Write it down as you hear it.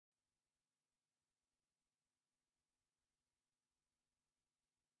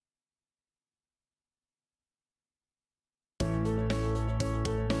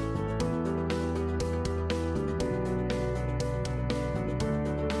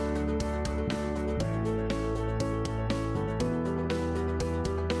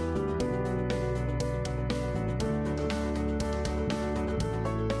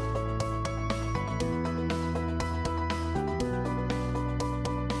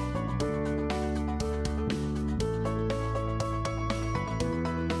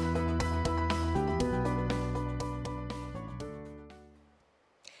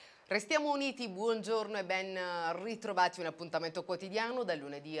Restiamo uniti, buongiorno e ben ritrovati, un appuntamento quotidiano dal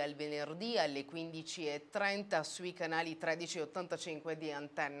lunedì al venerdì alle 15:30 sui canali 13 e 85 di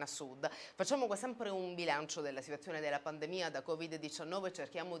Antenna Sud. Facciamo come sempre un bilancio della situazione della pandemia da Covid-19,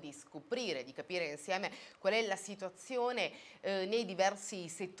 cerchiamo di scoprire, di capire insieme qual è la situazione nei diversi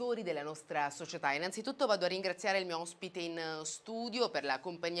settori della nostra società. Innanzitutto vado a ringraziare il mio ospite in studio per la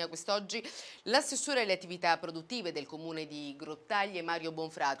compagnia quest'oggi, l'assessore alle attività produttive del comune di Grottaglie, Mario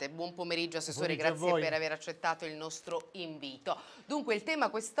Bonfrate. Buon pomeriggio Assessore, grazie per aver accettato il nostro invito. Dunque il tema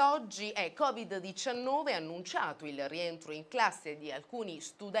quest'oggi è Covid-19, annunciato il rientro in classe di alcuni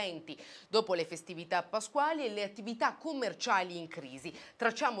studenti dopo le festività pasquali e le attività commerciali in crisi.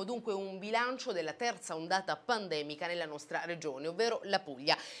 Tracciamo dunque un bilancio della terza ondata pandemica nella nostra regione, ovvero la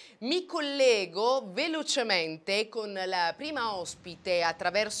Puglia. Mi collego velocemente con la prima ospite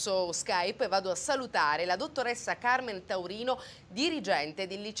attraverso Skype e vado a salutare la dottoressa Carmen Taurino, dirigente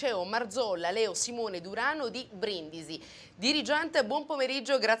del liceo Marzo Leo Simone Durano di Brindisi. Dirigente, buon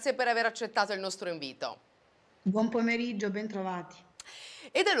pomeriggio, grazie per aver accettato il nostro invito. Buon pomeriggio, ben trovati.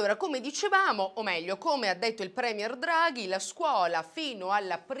 Ed allora, come dicevamo, o meglio, come ha detto il Premier Draghi, la scuola fino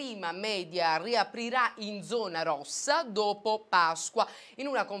alla prima media riaprirà in zona rossa dopo Pasqua. In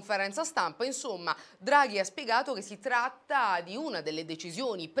una conferenza stampa, insomma, Draghi ha spiegato che si tratta di una delle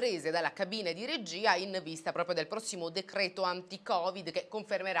decisioni prese dalla cabina di regia in vista proprio del prossimo decreto anti-Covid che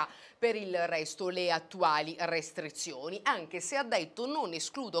confermerà per il resto le attuali restrizioni. Anche se ha detto non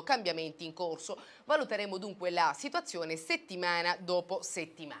escludo cambiamenti in corso, valuteremo dunque la situazione settimana dopo settimana.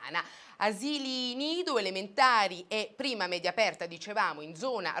 Asili nido, elementari e prima media aperta, dicevamo, in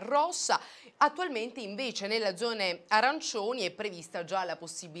zona rossa. Attualmente invece nella zone arancioni è prevista già la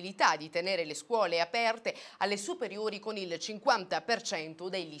possibilità di tenere le scuole aperte alle superiori con il 50%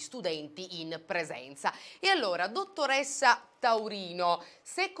 degli studenti in presenza. E allora, dottoressa Taurino,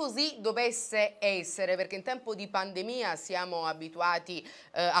 se così dovesse essere, perché in tempo di pandemia siamo abituati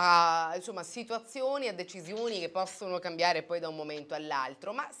a situazioni, a decisioni che possono cambiare poi da un momento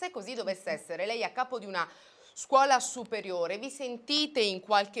all'altro, ma se così dovesse essere, lei a capo di una scuola superiore, vi sentite in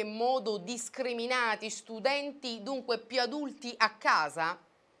qualche modo discriminati, studenti dunque più adulti a casa?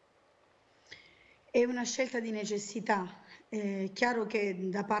 È una scelta di necessità. È chiaro che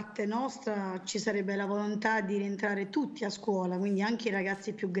da parte nostra ci sarebbe la volontà di rientrare tutti a scuola, quindi anche i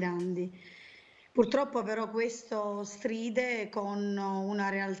ragazzi più grandi. Purtroppo però questo stride con una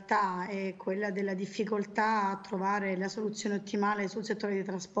realtà, è quella della difficoltà a trovare la soluzione ottimale sul settore dei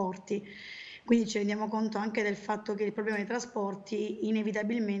trasporti. Quindi ci rendiamo conto anche del fatto che il problema dei trasporti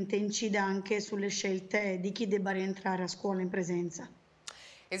inevitabilmente incida anche sulle scelte di chi debba rientrare a scuola in presenza.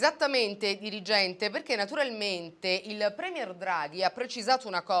 Esattamente, dirigente, perché naturalmente il Premier Draghi ha precisato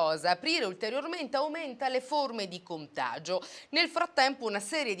una cosa: aprire ulteriormente aumenta le forme di contagio. Nel frattempo una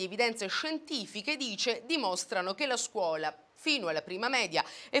serie di evidenze scientifiche, dice, dimostrano che la scuola fino alla prima media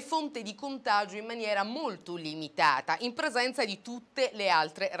è fonte di contagio in maniera molto limitata, in presenza di tutte le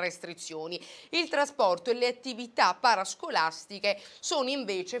altre restrizioni. Il trasporto e le attività parascolastiche sono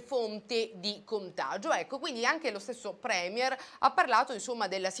invece fonte di contagio. Ecco, quindi anche lo stesso Premier ha parlato insomma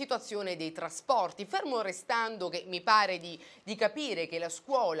della situazione dei trasporti, fermo restando che mi pare di capire che la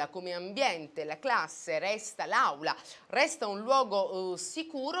scuola come ambiente, la classe, resta l'aula, resta un luogo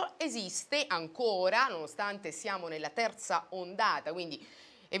sicuro, esiste ancora, nonostante siamo nella terza ondata, quindi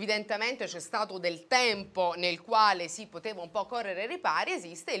evidentemente c'è stato del tempo nel quale si poteva un po' correre ai ripari,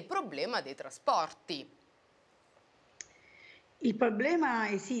 esiste il problema dei trasporti. Il problema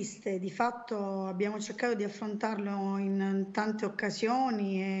esiste, di fatto abbiamo cercato di affrontarlo in tante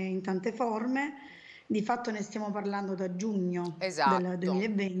occasioni e in tante forme, di fatto ne stiamo parlando da giugno del Esatto.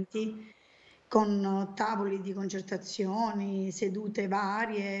 2020 con tavoli di concertazioni, sedute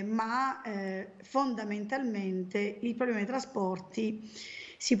varie, ma fondamentalmente il problema dei trasporti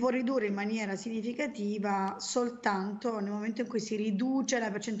si può ridurre in maniera significativa soltanto nel momento in cui si riduce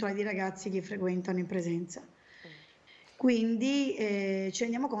la percentuale di ragazzi che frequentano in presenza. Quindi ci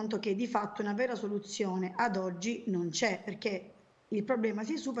rendiamo conto che di fatto una vera soluzione ad oggi non c'è, perché il problema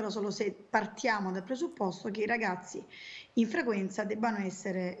si supera solo se partiamo dal presupposto che i ragazzi in frequenza debbano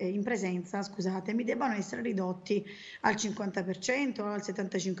essere, in presenza, scusatemi, debbano essere ridotti al 50% o al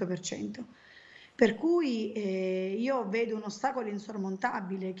 75%. Per cui io vedo un ostacolo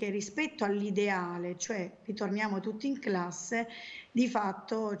insormontabile che rispetto all'ideale, cioè ritorniamo tutti in classe, di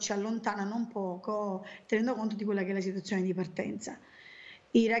fatto ci allontana non poco tenendo conto di quella che è la situazione di partenza.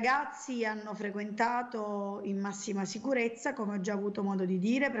 I ragazzi hanno frequentato in massima sicurezza, come ho già avuto modo di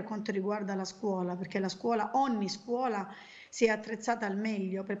dire, per quanto riguarda la scuola, perché la scuola, ogni scuola si è attrezzata al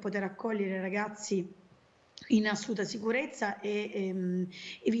meglio per poter accogliere i ragazzi in assoluta sicurezza e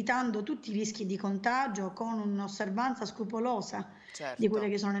evitando tutti i rischi di contagio con un'osservanza scrupolosa di quelle certo.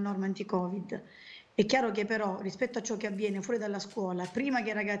 che sono le norme anti-Covid. È chiaro che però rispetto a ciò che avviene fuori dalla scuola, prima che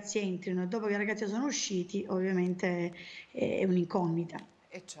i ragazzi entrino e dopo che i ragazzi sono usciti, ovviamente è un'incognita.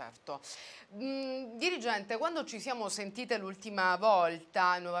 E certo. Dirigente, quando ci siamo sentite l'ultima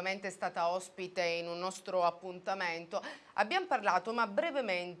volta, nuovamente è stata ospite in un nostro appuntamento, abbiamo parlato ma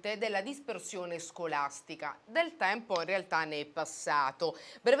brevemente della dispersione scolastica. Del tempo in realtà ne è passato,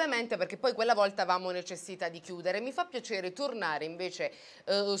 brevemente perché poi quella volta avevamo necessità di chiudere. Mi fa piacere tornare invece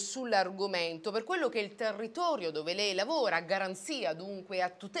sull'argomento per quello che è il territorio dove lei lavora, a garanzia dunque a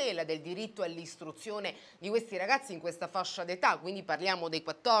tutela del diritto all'istruzione di questi ragazzi in questa fascia d'età, quindi parliamo dei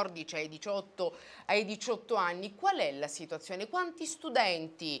 14 ai 18 anni. Qual è la situazione? Quanti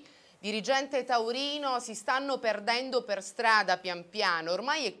studenti, dirigente taurino, si stanno perdendo per strada pian piano?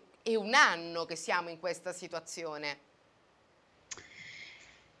 Ormai è un anno che siamo in questa situazione.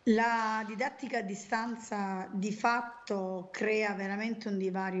 La didattica a distanza di fatto crea veramente un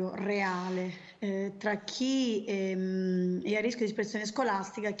divario reale tra chi è a rischio di dispersione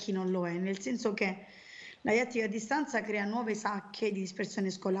scolastica e chi non lo è, nel senso che la didattica a distanza crea nuove sacche di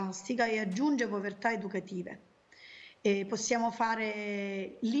dispersione scolastica e aggiunge povertà educative. Possiamo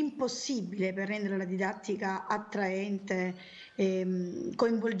fare l'impossibile per rendere la didattica attraente,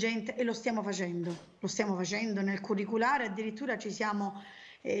 coinvolgente e lo stiamo facendo nel curriculare, addirittura ci siamo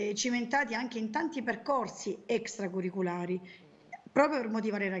cimentati anche in tanti percorsi extracurriculari, proprio per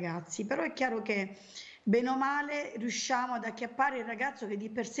motivare i ragazzi, però è chiaro che bene o male riusciamo ad acchiappare il ragazzo che di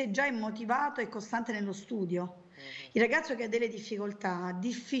per sé già è motivato e costante nello studio. Il ragazzo che ha delle difficoltà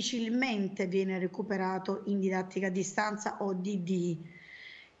difficilmente viene recuperato in didattica a distanza o DD.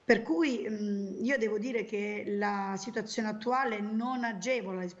 Per cui io devo dire che la situazione attuale non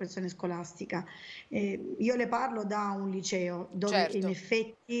agevola la dispersione scolastica. Io le parlo da un liceo dove in Certo.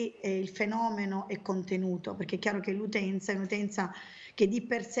 effetti il fenomeno è contenuto, perché è chiaro che l'utenza è un'utenza che di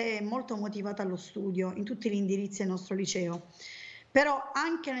per sé è molto motivata allo studio in tutti gli indirizzi del nostro liceo. Però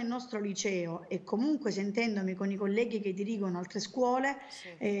anche nel nostro liceo e comunque sentendomi con i colleghi che dirigono altre scuole, Sì.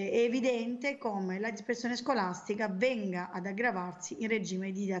 è evidente come la dispersione scolastica venga ad aggravarsi in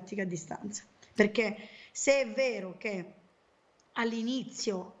regime di didattica a distanza. Perché se è vero che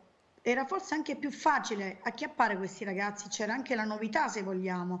all'inizio era forse anche più facile acchiappare questi ragazzi, c'era anche la novità, se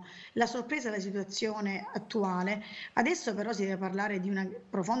vogliamo, la sorpresa della situazione attuale. Adesso però si deve parlare di una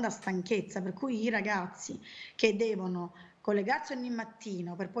profonda stanchezza, per cui i ragazzi che devono collegarsi ogni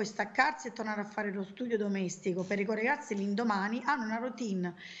mattino per poi staccarsi e tornare a fare lo studio domestico, per ricollegarsi l'indomani, hanno una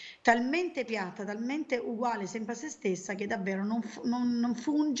routine talmente piatta, talmente uguale sempre a se stessa che davvero non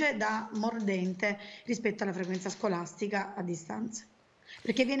funge da mordente rispetto alla frequenza scolastica a distanza.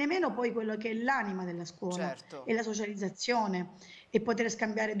 Perché viene meno poi quello che è l'anima della scuola Certo. e la socializzazione e poter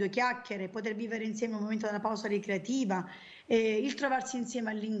scambiare due chiacchiere, poter vivere insieme un momento della pausa ricreativa, il trovarsi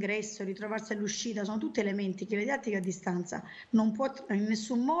insieme all'ingresso, ritrovarsi all'uscita, sono tutti elementi che la didattica a distanza non può in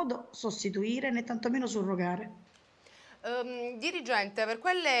nessun modo sostituire né tantomeno surrogare. Dirigente, per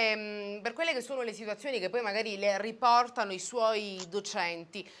quelle che sono le situazioni che poi magari le riportano i suoi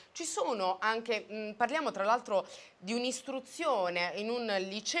docenti, ci sono anche, parliamo tra l'altro di un'istruzione in un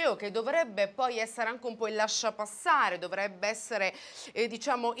liceo che dovrebbe poi essere anche un po' il lasciapassare, dovrebbe essere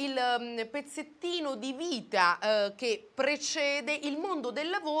diciamo il pezzettino di vita che precede il mondo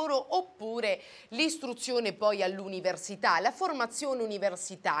del lavoro oppure l'istruzione poi all'università, la formazione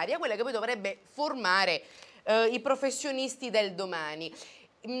universitaria, quella che poi dovrebbe formare i professionisti del domani.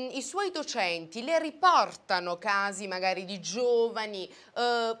 I suoi docenti le riportano casi magari di giovani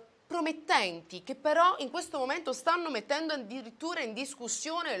promettenti che però in questo momento stanno mettendo addirittura in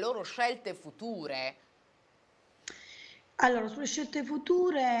discussione le loro scelte future. Allora, sulle scelte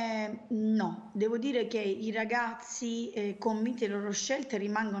future no, devo dire che i ragazzi convinti delle loro scelte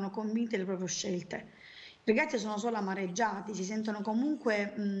rimangono convinti delle proprie scelte. I ragazzi sono solo amareggiati, si sentono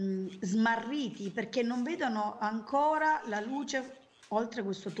comunque smarriti perché non vedono ancora la luce oltre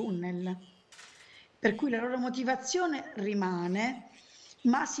questo tunnel. Per cui la loro motivazione rimane,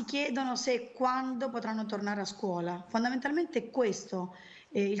 ma si chiedono se e quando potranno tornare a scuola. Fondamentalmente è questo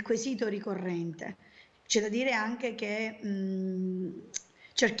il quesito ricorrente. C'è da dire anche che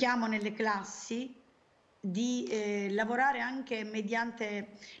cerchiamo nelle classi di lavorare anche mediante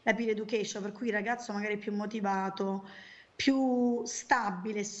la peer education, per cui il ragazzo magari è più motivato, più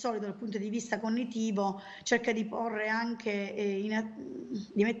stabile e solido dal punto di vista cognitivo, cerca di porre anche,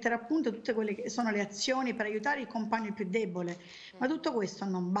 di mettere a punto tutte quelle che sono le azioni per aiutare il compagno più debole, ma tutto questo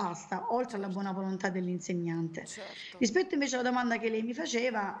non basta, oltre alla buona volontà dell'insegnante. Certo. Rispetto invece alla domanda che lei mi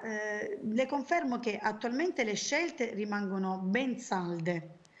faceva, le confermo che attualmente le scelte rimangono ben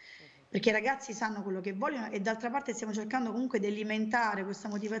salde, perché i ragazzi sanno quello che vogliono e d'altra parte stiamo cercando comunque di alimentare questa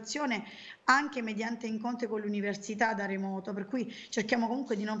motivazione anche mediante incontri con l'università da remoto, per cui cerchiamo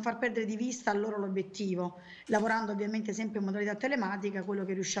comunque di non far perdere di vista a loro l'obiettivo, lavorando ovviamente sempre in modalità telematica. Quello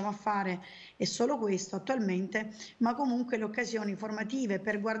che riusciamo a fare è solo questo attualmente, ma comunque le occasioni formative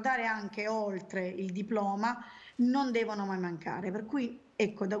per guardare anche oltre il diploma non devono mai mancare, per cui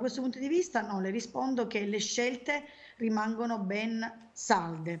ecco, da questo punto di vista no, le rispondo che le scelte rimangono ben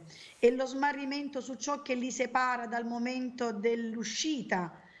salde e lo smarrimento su ciò che li separa dal momento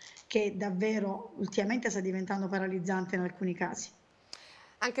dell'uscita, che davvero ultimamente sta diventando paralizzante in alcuni casi.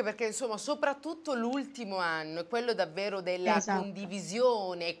 Anche perché, insomma, soprattutto l'ultimo anno è quello davvero della Esatto.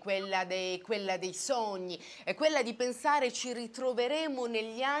 condivisione, quella dei sogni, è quella di pensare ci ritroveremo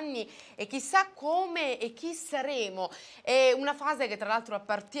negli anni e chissà come e chi saremo. È una fase che tra l'altro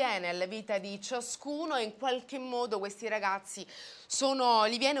appartiene alla vita di ciascuno e in qualche modo questi ragazzi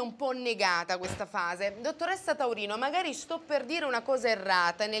gli viene un po' negata questa fase. Dottoressa Taurino, magari sto per dire una cosa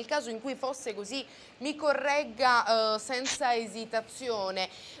errata, e nel caso in cui fosse così mi corregga senza esitazione,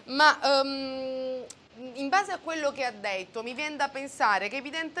 ma in base a quello che ha detto mi viene da pensare che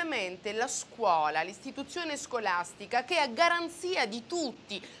evidentemente la scuola, l'istituzione scolastica, che è a garanzia di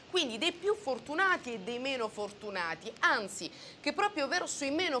tutti, quindi dei più fortunati e dei meno fortunati, anzi che proprio verso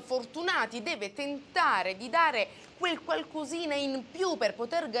i meno fortunati deve tentare di dare quel qualcosina in più per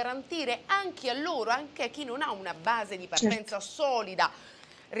poter garantire anche a loro, anche a chi non ha una base di Certo. partenza solida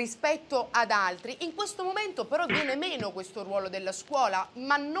rispetto ad altri. In questo momento però viene meno questo ruolo della scuola,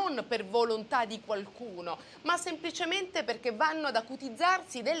 ma non per volontà di qualcuno, ma semplicemente perché vanno ad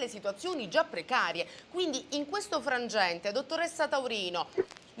acutizzarsi delle situazioni già precarie. Quindi in questo frangente, dottoressa Taurino,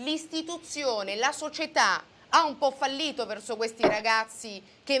 l'istituzione, la società ha un po' fallito verso questi ragazzi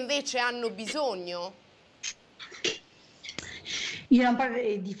che invece hanno bisogno? Io non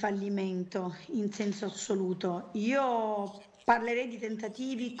parlerei di fallimento in senso assoluto, io parlerei di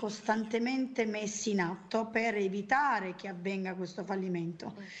tentativi costantemente messi in atto per evitare che avvenga questo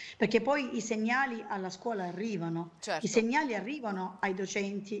fallimento, perché poi i segnali alla scuola arrivano, i Certo. segnali arrivano ai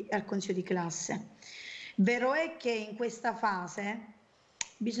docenti e al consiglio di classe. Vero è che in questa fase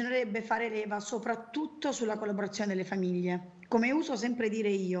bisognerebbe fare leva soprattutto sulla collaborazione delle famiglie. Come uso sempre dire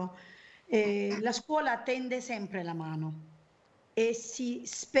io, la scuola tende sempre la mano e si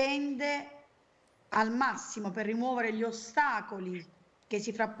spende al massimo per rimuovere gli ostacoli che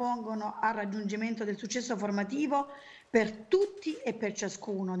si frappongono al raggiungimento del successo formativo per tutti e per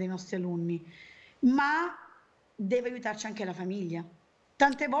ciascuno dei nostri alunni, ma deve aiutarci anche la famiglia.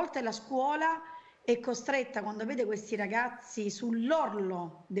 Tante volte la scuola è costretta, quando vede questi ragazzi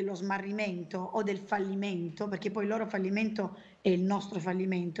sull'orlo dello smarrimento o del fallimento, perché poi il loro fallimento è il nostro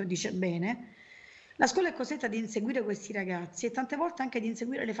fallimento, dice bene, la scuola è costretta ad inseguire questi ragazzi e tante volte anche ad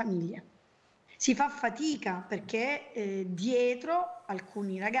inseguire le famiglie. Si fa fatica perché dietro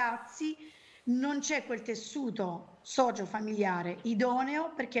alcuni ragazzi non c'è quel tessuto socio-familiare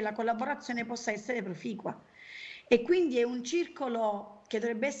idoneo perché la collaborazione possa essere proficua. E quindi è un circolo che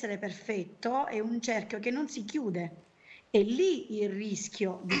dovrebbe essere perfetto, è un cerchio che non si chiude. È lì il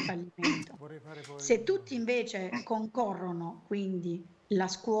rischio di fallimento. Vorrei fare poi... Se tutti invece concorrono, quindi la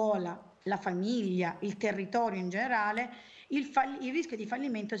scuola, la famiglia, il territorio in generale, il rischio di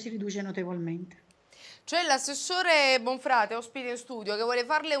fallimento si riduce notevolmente. C'è l'assessore Bonfrate, ospite in studio, che vuole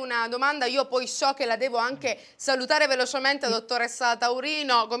farle una domanda. Io poi so che la devo anche salutare velocemente, dottoressa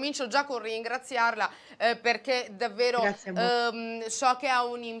Taurino. Comincio già con ringraziarla perché davvero Grazie a voi. so che ha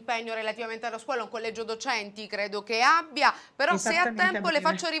un impegno relativamente alla scuola, un collegio docenti credo che abbia, però se ha Esattamente a tempo le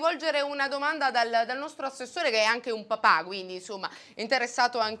breve. faccio rivolgere una domanda dal nostro assessore, che è anche un papà, quindi insomma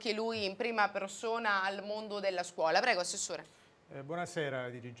interessato anche lui in prima persona al mondo della scuola. Prego, assessore. Buonasera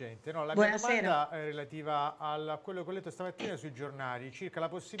dirigente. No, la mia Buonasera. domanda è relativa a quello che ho letto stamattina sui giornali circa la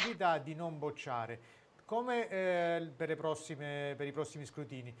possibilità di non bocciare. Come per i prossimi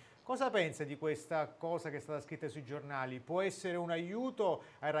scrutini, cosa pensa di questa cosa che è stata scritta sui giornali? Può essere un aiuto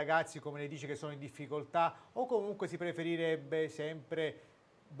ai ragazzi, come lei dice, che sono in difficoltà, o comunque si preferirebbe sempre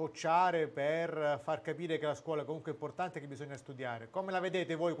bocciare per far capire che la scuola è comunque importante e che bisogna studiare? Come la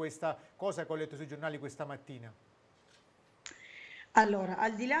vedete voi questa cosa che ho letto sui giornali questa mattina? Allora,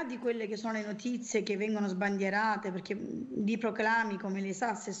 al di là di quelle che sono le notizie che vengono sbandierate, perché di proclami, come lei sa,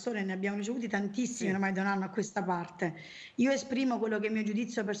 Assessore, ne abbiamo ricevuti tantissimi Sì, ormai da un anno a questa parte, io esprimo quello che è il mio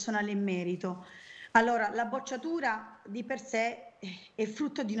giudizio personale in merito. Allora, la bocciatura di per sé è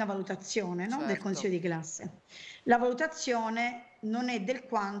frutto di una valutazione, no? Del Certo. consiglio di classe. La valutazione non è del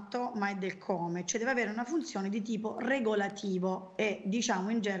quanto, ma è del come, cioè deve avere una funzione di tipo regolativo e, diciamo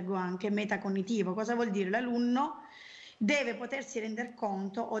in gergo, anche metacognitivo. Cosa vuol dire? L'alunno deve potersi rendere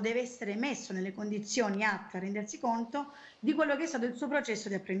conto o deve essere messo nelle condizioni atte a rendersi conto di quello che è stato il suo processo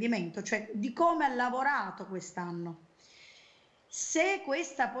di apprendimento, cioè di come ha lavorato quest'anno. Se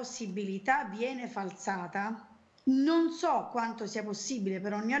questa possibilità viene falsata, non so quanto sia possibile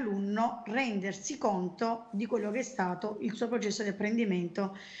per ogni alunno rendersi conto di quello che è stato il suo processo di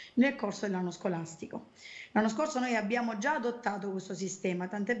apprendimento nel corso dell'anno scolastico. L'anno scorso noi abbiamo già adottato questo sistema,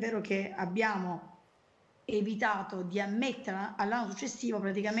 tant'è vero che abbiamo evitato di ammettere all'anno successivo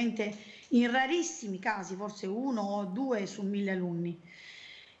praticamente in rarissimi casi, forse 1 o 2 su 1000 alunni.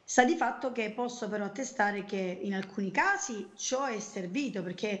 Sta di fatto che posso però attestare che in alcuni casi ciò è servito,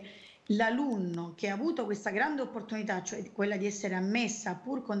 perché l'alunno che ha avuto questa grande opportunità, cioè quella di essere ammesso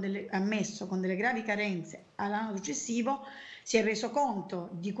con delle gravi carenze all'anno successivo, si è reso conto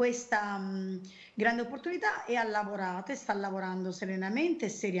di questa grande opportunità e ha lavorato e sta lavorando serenamente e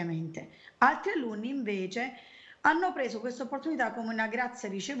seriamente. Altri alunni invece hanno preso questa opportunità come una grazia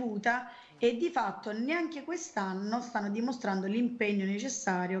ricevuta e di fatto neanche quest'anno stanno dimostrando l'impegno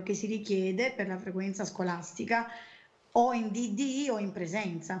necessario che si richiede per la frequenza scolastica o in DD o in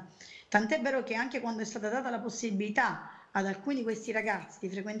presenza. Tant'è vero che anche quando è stata data la possibilità ad alcuni di questi ragazzi di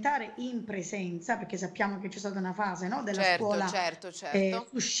frequentare in presenza, perché sappiamo che c'è stata una fase, no, della Certo, scuola certo, certo.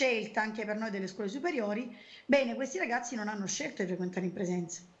 su scelta anche per noi delle scuole superiori, bene, questi ragazzi non hanno scelto di frequentare in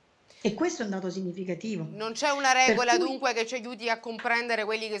presenza. E questo è un dato significativo. Non c'è una Per regola cui dunque che ci aiuti a comprendere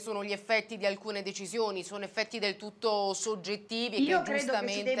quelli che sono gli effetti di alcune decisioni, sono effetti del tutto soggettivi e che io credo che si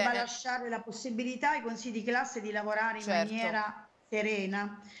giustamente... debba lasciare la possibilità ai consigli di classe di lavorare in certo. maniera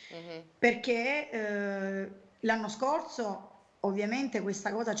serena, Mhm. perché l'anno scorso ovviamente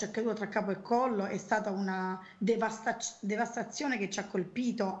questa cosa ci è caduta tra capo e collo, è stata una devastazione che ci ha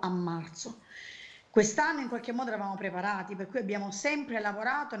colpito a marzo. Quest'anno in qualche modo eravamo preparati, per cui abbiamo sempre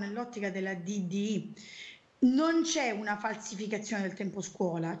lavorato nell'ottica della DDI. Non c'è una falsificazione del tempo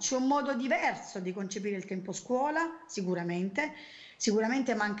scuola, c'è un modo diverso di concepire il tempo scuola, sicuramente.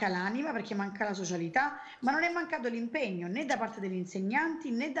 Sicuramente manca l'anima perché manca la socialità, ma non è mancato l'impegno né da parte degli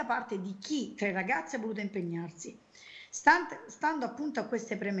insegnanti né da parte di chi tra i ragazzi ha voluto impegnarsi. Stando appunto a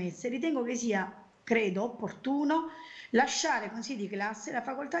queste premesse, ritengo che sia, credo, opportuno lasciare ai consigli di classe la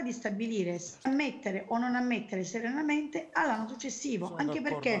facoltà di stabilire se ammettere o non ammettere serenamente all'anno successivo, sono anche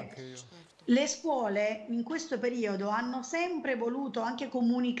d'accordo perché anche io. Certo. le scuole in questo periodo hanno sempre voluto anche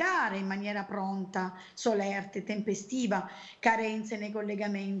comunicare in maniera pronta, solerte, tempestiva, carenze nei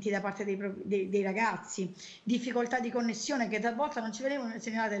collegamenti da parte dei ragazzi, difficoltà di connessione che talvolta non ci venivano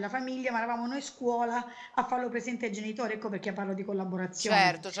segnalate dalla famiglia, ma eravamo noi scuola a farlo presente ai genitori, ecco perché parlo di collaborazione.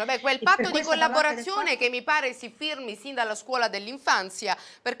 Certo, cioè, beh, quel E per patto di questo parlate del collaborazione fatto. che mi pare si firmi sin dalla scuola dell'infanzia,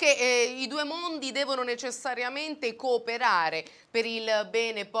 perché i due mondi devono necessariamente cooperare per il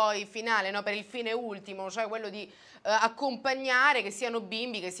bene poi finale, no? Per il fine ultimo, cioè quello di accompagnare che siano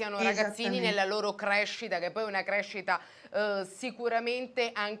bimbi, che siano ragazzini nella Esattamente. loro crescita, che poi è una crescita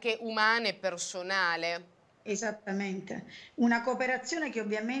sicuramente anche umana e personale. Esattamente, una cooperazione che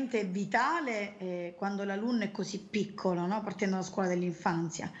ovviamente è vitale quando l'alunno è così piccolo, no? Partendo dalla scuola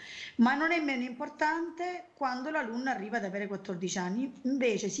dell'infanzia, ma non è meno importante quando l'alunno arriva ad avere 14 anni.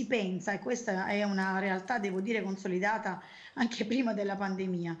 Invece si pensa, e questa è una realtà, devo dire, consolidata anche prima della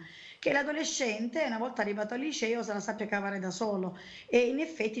pandemia, che l'adolescente, una volta arrivato al liceo, se la sappia cavare da solo. E in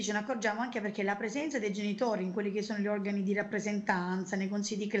effetti ce ne accorgiamo anche perché la presenza dei genitori in quelli che sono gli organi di rappresentanza, nei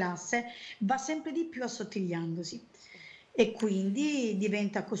consigli di classe, va sempre di più assottigliandosi e quindi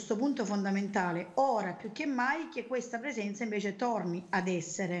diventa a questo punto fondamentale, ora più che mai, che questa presenza invece torni ad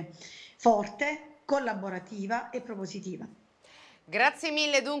essere forte, collaborativa e propositiva. Grazie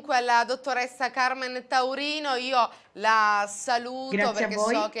mille dunque alla dottoressa Carmen Taurino, io la saluto Grazie a perché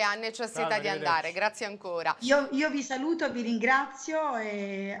so voi. che ha necessità Salve, di andare, arrivederci. grazie ancora. Io vi saluto, vi ringrazio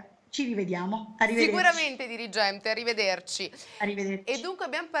e ci rivediamo. Arrivederci. Sicuramente dirigente, arrivederci. E Arrivederci. dunque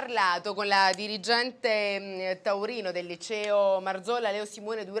abbiamo parlato con la dirigente Taurino del liceo Marzo, Leo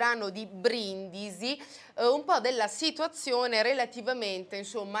Simone Durano di Brindisi, un po' della situazione relativamente,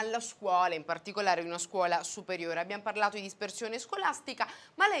 insomma, alla scuola, in particolare una scuola superiore. Abbiamo parlato di dispersione scolastica,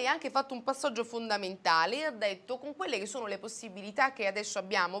 ma lei ha anche fatto un passaggio fondamentale e ha detto con quelle che sono le possibilità che adesso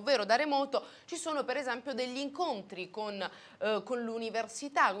abbiamo, ovvero da remoto, ci sono per esempio degli incontri con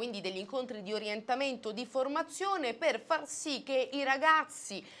l'università, quindi degli incontri di orientamento, di formazione per far sì che i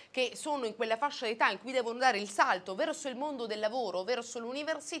ragazzi che sono in quella fascia d'età in cui devono dare il salto verso il mondo del lavoro, verso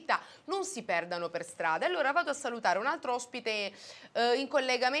l'università, non si perdano per strada. Allora vado a salutare un altro ospite in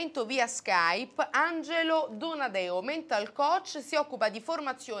collegamento via Skype, Angelo Donadeo, mental coach, si occupa di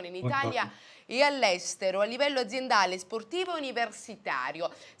formazione in Italia e all'estero a livello aziendale, sportivo e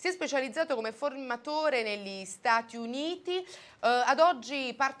universitario. Si è specializzato come formatore negli Stati Uniti. Ad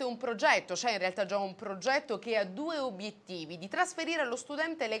oggi parte un progetto, c'è in realtà già un progetto che ha due obiettivi: di trasferire allo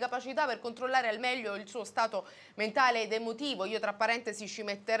studente le capacità per controllare al meglio il suo stato mentale ed emotivo. Io tra parentesi ci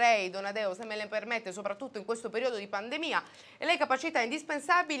metterei, Donadeo, se me le permette, soprattutto in questo periodo di pandemia, e le capacità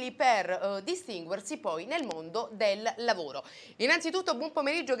indispensabili per distinguersi poi nel mondo del lavoro. Innanzitutto buon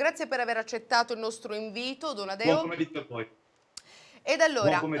pomeriggio, grazie per aver accettato il nostro invito, Donadeo. Buon pomeriggio a voi. Ed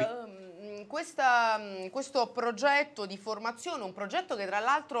allora, questo progetto di formazione, un progetto che tra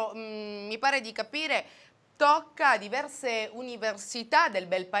l'altro mi pare di capire tocca diverse università del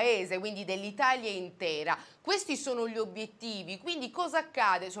bel paese, quindi dell'Italia intera. Questi sono gli obiettivi, quindi cosa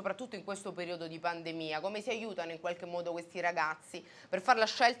accade soprattutto in questo periodo di pandemia? Come si aiutano in qualche modo questi ragazzi per fare la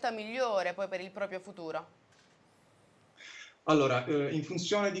scelta migliore poi per il proprio futuro? Allora, in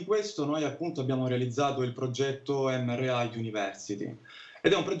funzione di questo noi appunto abbiamo realizzato il progetto MRI University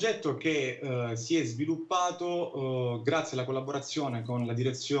ed è un progetto che si è sviluppato grazie alla collaborazione con la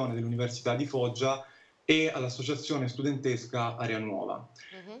direzione dell'Università di Foggia e all'Associazione Studentesca Area Nuova.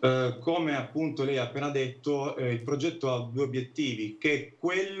 Come appunto lei ha appena detto, il progetto ha due obiettivi, che è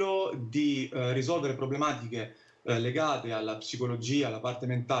quello di risolvere problematiche legate alla psicologia, alla parte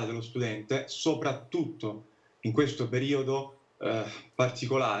mentale dello studente, soprattutto in questo periodo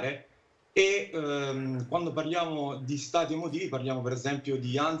particolare, e quando parliamo di stati emotivi parliamo per esempio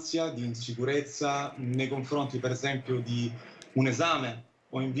di ansia, di insicurezza nei confronti per esempio di un esame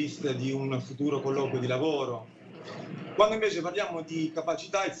o in vista di un futuro colloquio di lavoro. Quando invece parliamo di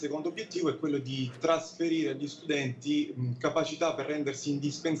capacità, il secondo obiettivo è quello di trasferire agli studenti capacità per rendersi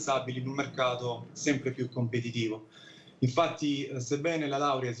indispensabili in un mercato sempre più competitivo. Infatti, sebbene la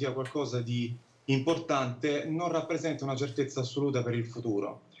laurea sia qualcosa di importante, non rappresenta una certezza assoluta per il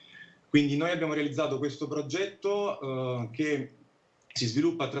futuro. Quindi noi abbiamo realizzato questo progetto che si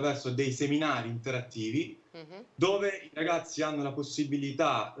sviluppa attraverso dei seminari interattivi dove i ragazzi hanno la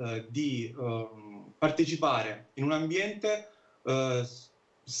possibilità di partecipare in un ambiente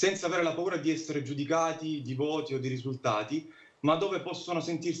senza avere la paura di essere giudicati, di voti o di risultati, ma dove possono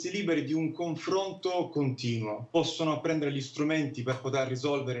sentirsi liberi di un confronto continuo, possono apprendere gli strumenti per poter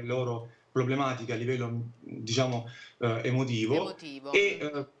risolvere le loro problematiche a livello, diciamo, emotivo.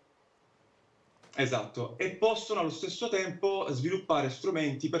 Esatto, e possono allo stesso tempo sviluppare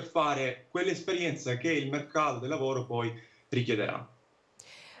strumenti per fare quell'esperienza che il mercato del lavoro poi richiederà.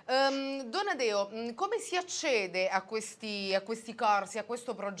 Donadeo, come si accede a questi corsi, a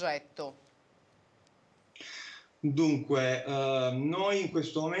questo progetto? Dunque, noi in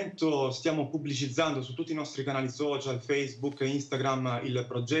questo momento stiamo pubblicizzando su tutti i nostri canali social, Facebook e Instagram, il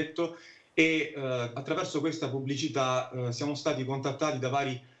progetto e attraverso questa pubblicità siamo stati contattati da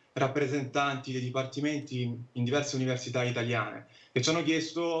vari rappresentanti dei dipartimenti in diverse università italiane che ci hanno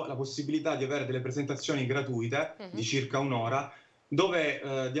chiesto la possibilità di avere delle presentazioni gratuite di circa un'ora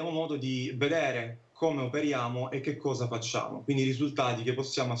dove diamo modo di vedere come operiamo e che cosa facciamo, quindi i risultati che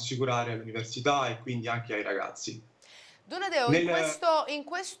possiamo assicurare all'università e quindi anche ai ragazzi. Donadeo, in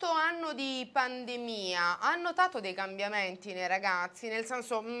questo anno di pandemia ha notato dei cambiamenti nei ragazzi? Nel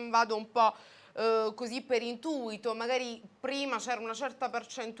senso, vado un po' così per intuito, magari prima c'era una certa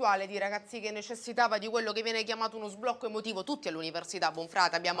percentuale di ragazzi che necessitava di quello che viene chiamato uno sblocco emotivo. Tutti all'università,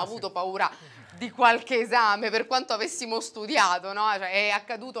 Bonfrate, abbiamo avuto paura di qualche esame per quanto avessimo studiato, no? Cioè, è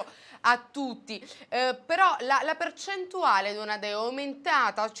accaduto a tutti, però la percentuale, Donadeo, è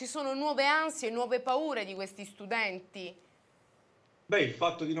aumentata? Ci sono nuove ansie, nuove paure di questi studenti? Beh, il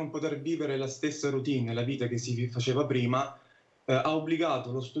fatto di non poter vivere la stessa routine, la vita che si faceva prima, ha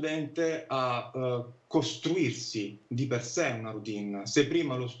obbligato lo studente a costruirsi di per sé una routine. Se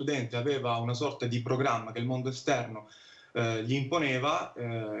prima lo studente aveva una sorta di programma che il mondo esterno gli imponeva,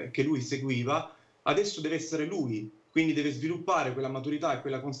 che lui seguiva, adesso deve essere lui, quindi deve sviluppare quella maturità e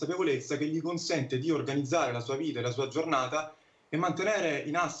quella consapevolezza che gli consente di organizzare la sua vita e la sua giornata e mantenere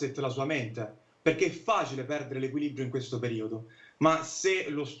in asset la sua mente. perché è facile perdere l'equilibrio in questo periodo. Ma se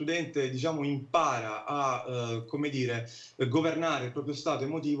lo studente, diciamo, impara a, come dire, governare il proprio stato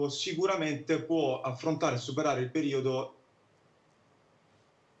emotivo, sicuramente può affrontare e superare il periodo.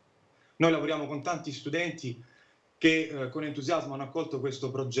 Noi lavoriamo con tanti studenti che con entusiasmo hanno accolto questo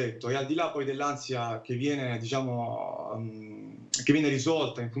progetto e al di là poi dell'ansia che viene, diciamo, che viene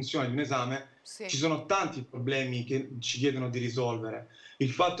risolta in funzione di un esame, Sì. ci sono tanti problemi che ci chiedono di risolvere.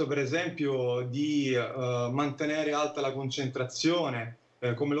 Il fatto, per esempio, di mantenere alta la concentrazione,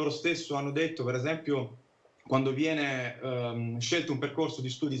 come loro stesso hanno detto, per esempio, quando viene scelto un percorso di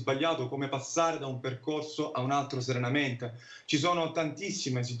studi sbagliato, come passare da un percorso a un altro serenamente. Ci sono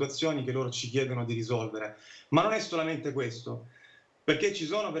tantissime situazioni che loro ci chiedono di risolvere, ma non è solamente questo, perché ci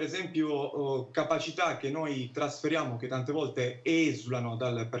sono per esempio capacità che noi trasferiamo, che tante volte esulano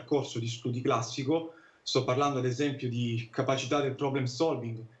dal percorso di studi classico. Sto parlando ad esempio di capacità del problem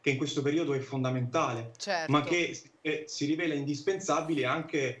solving, che in questo periodo è fondamentale, ma Certo. che si rivela indispensabile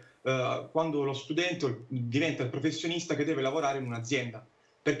anche quando lo studente diventa il professionista che deve lavorare in un'azienda.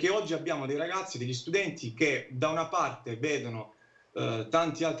 Perché oggi abbiamo dei ragazzi, degli studenti che da una parte vedono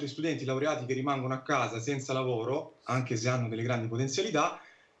tanti altri studenti laureati che rimangono a casa senza lavoro, anche se hanno delle grandi potenzialità,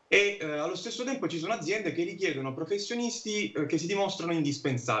 e allo stesso tempo ci sono aziende che richiedono professionisti che si dimostrano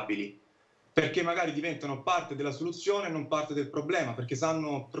indispensabili, perché magari diventano parte della soluzione e non parte del problema, perché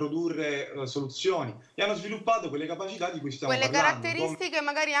sanno produrre soluzioni e hanno sviluppato quelle capacità di cui stiamo Quelle parlando. caratteristiche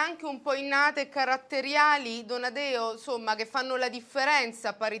magari anche un po' innate e caratteriali, Donadeo, insomma, che fanno la differenza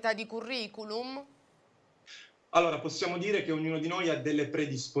a parità di curriculum? Allora, possiamo dire che ognuno di noi ha delle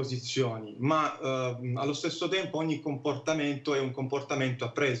predisposizioni, ma allo stesso tempo ogni comportamento è un comportamento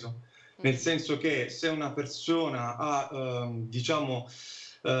appreso, nel senso che se una persona ha, diciamo,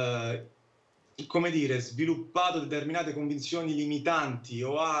 come dire, sviluppato determinate convinzioni limitanti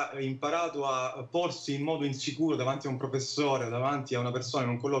o ha imparato a porsi in modo insicuro davanti a un professore o davanti a una persona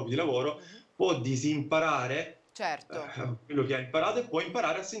in un colloquio di lavoro, può disimparare Certo. quello che ha imparato e può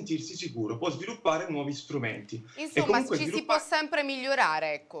imparare a sentirsi sicuro, può sviluppare nuovi strumenti. E Insomma, comunque ci si può sempre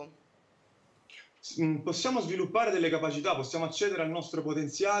migliorare, ecco. possiamo sviluppare delle capacità, possiamo accedere al nostro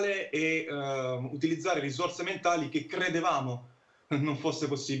potenziale e utilizzare risorse mentali che credevamo non fosse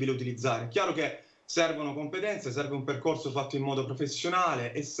possibile utilizzare. Chiaro che servono competenze, serve un percorso fatto in modo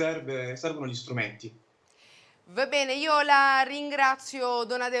professionale e servono gli strumenti. Va bene, io la ringrazio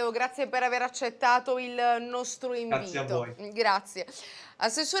Donadeo, grazie per aver accettato il nostro Grazie a invito. voi. Grazie.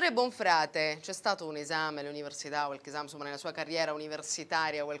 Assessore Bonfrate, c'è stato un esame all'università, qualche esame insomma nella sua carriera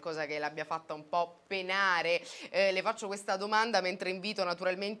universitaria, qualcosa che l'abbia fatta un po' penare? Le faccio questa domanda mentre invito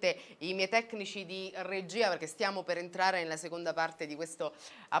naturalmente i miei tecnici di regia, perché stiamo per entrare nella seconda parte di questo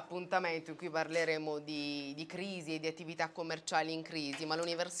appuntamento in cui parleremo di crisi e di attività commerciali in crisi. Ma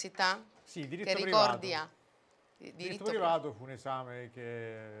l'università? Sì, Che diritto ricordi privato. ha? Diritto privato fu un esame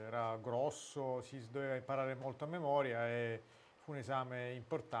che era grosso, si doveva imparare molto a memoria e fu un esame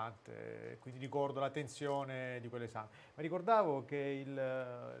importante, quindi ricordo la tensione di quell'esame. Ma ricordavo che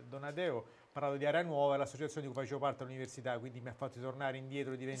il Donadeo parlato di Area Nuova, l'associazione di cui facevo parte all'università, quindi mi ha fatto tornare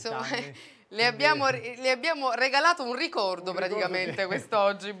indietro di 20 Insomma, anni. le abbiamo regalato un ricordo praticamente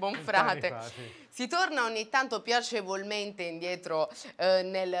quest'oggi, 20 Bonfrate. anni fa, sì. Si torna ogni tanto piacevolmente indietro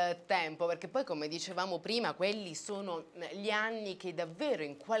nel tempo, perché poi, come dicevamo prima, quelli sono gli anni che davvero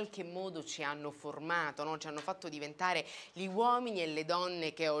in qualche modo ci hanno formato, no? Ci hanno fatto diventare gli uomini e le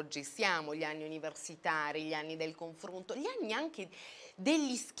donne che oggi siamo, gli anni universitari, gli anni del confronto, gli anni anche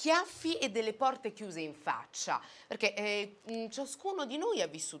degli schiaffi e delle porte chiuse in faccia, perché ciascuno di noi ha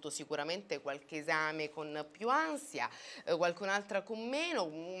vissuto sicuramente qualche esame con più ansia, qualcun'altra con meno,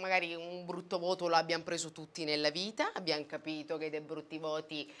 magari un brutto voto lo abbiamo preso tutti nella vita, abbiamo capito che dai brutti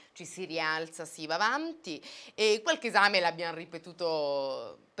voti ci si rialza, si va avanti, e qualche esame l'abbiamo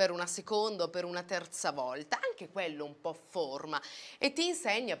ripetuto per una seconda o per una terza volta, anche quello un po' forma e ti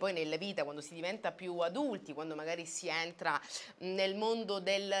insegna poi nella vita, quando si diventa più adulti, quando magari si entra nel mondo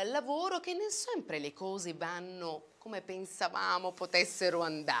del lavoro, che non sempre le cose vanno come pensavamo potessero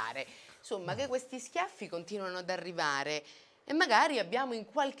andare. Insomma, che questi schiaffi continuano ad arrivare e magari abbiamo in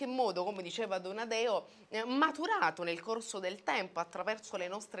qualche modo, come diceva Donadeo, maturato nel corso del tempo attraverso le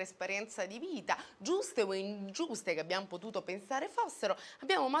nostre esperienze di vita, giuste o ingiuste che abbiamo potuto pensare fossero,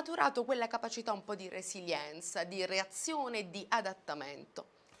 abbiamo maturato quella capacità un po' di resilienza, di reazione e di adattamento.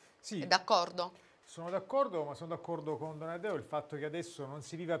 Sì. È d'accordo? Sono d'accordo, ma sono d'accordo con Donadeo il fatto che adesso non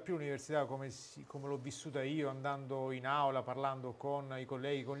si viva più l'università come l'ho vissuta io, andando in aula, parlando con i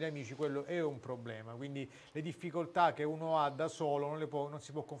colleghi, con gli amici, quello è un problema. Quindi le difficoltà che uno ha da solo non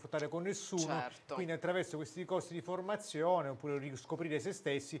si può confrontare con nessuno, Certo. quindi attraverso questi corsi di formazione oppure riscoprire se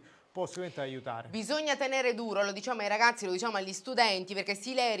stessi può sicuramente aiutare. Bisogna tenere duro, lo diciamo ai ragazzi, lo diciamo agli studenti, perché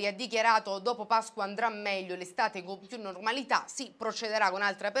Sileri ha dichiarato dopo Pasqua andrà meglio, l'estate con più normalità, si procederà con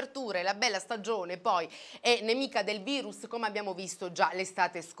altre aperture, la bella stagione poi è nemica del virus come abbiamo visto già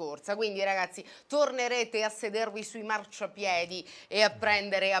l'estate scorsa, quindi ragazzi tornerete a sedervi sui marciapiedi e a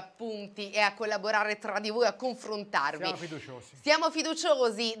prendere appunti e a collaborare tra di voi, a confrontarvi. Siamo fiduciosi. Siamo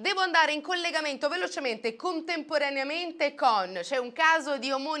fiduciosi. Devo andare in collegamento velocemente, contemporaneamente con, c'è un caso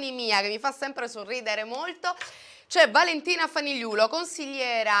di omonimia che mi fa sempre sorridere molto. C'è Valentina Fanigliulo,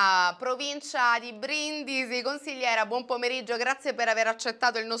 consigliera provincia di Brindisi. Consigliera, buon pomeriggio, grazie per aver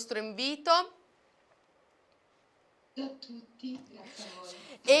accettato il nostro invito. Ciao a tutti, grazie a voi.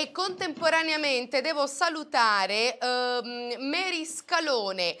 E contemporaneamente devo salutare Mary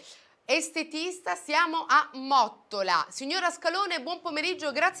Scalone, estetista, siamo a Mottola. Signora Scalone, buon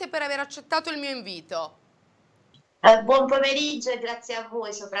pomeriggio, grazie per aver accettato il mio invito. Buon pomeriggio e grazie a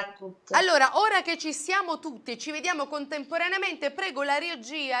voi soprattutto. Allora, ora che ci siamo tutti, ci vediamo contemporaneamente, prego la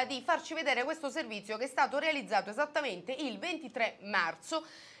regia di farci vedere questo servizio che è stato realizzato esattamente il 23 marzo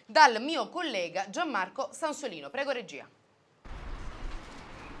dal mio collega Gianmarco Sansolino. Prego regia.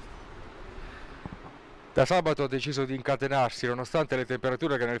 Da sabato ha deciso di incatenarsi, nonostante le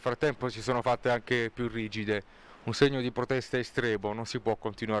temperature che nel frattempo si sono fatte anche più rigide. Un segno di protesta estremo, non si può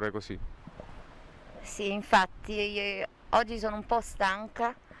continuare così. Sì, infatti oggi sono un po'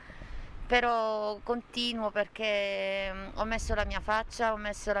 stanca, però continuo perché ho messo la mia faccia, ho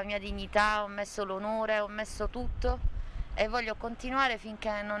messo la mia dignità, ho messo l'onore, ho messo tutto e voglio continuare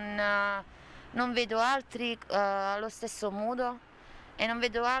finché non vedo altri allo stesso modo e non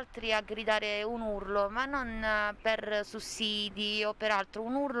vedo altri a gridare un urlo, ma non per sussidi o per altro,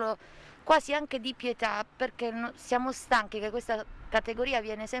 un urlo quasi anche di pietà, perché siamo stanchi che questa categoria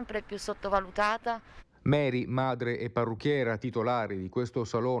viene sempre più sottovalutata. Mary, madre e parrucchiera titolare di questo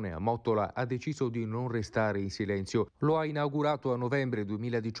salone a Mottola, ha deciso di non restare in silenzio. Lo ha inaugurato a novembre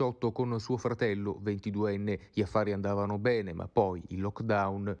 2018 con suo fratello, 22enne. Gli affari andavano bene, ma poi il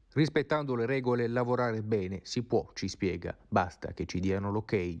lockdown. Rispettando le regole, lavorare bene si può, ci spiega. Basta che ci diano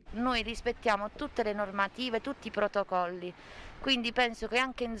l'ok. Noi rispettiamo tutte le normative, tutti i protocolli, quindi penso che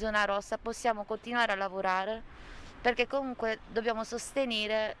anche in zona rossa possiamo continuare a lavorare, perché comunque dobbiamo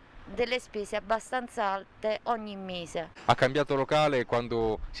sostenere delle spese abbastanza alte ogni mese. Ha cambiato locale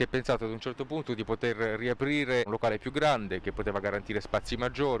quando si è pensato ad un certo punto di poter riaprire un locale più grande che poteva garantire spazi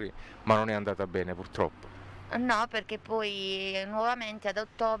maggiori, ma non è andata bene purtroppo. No, perché poi nuovamente ad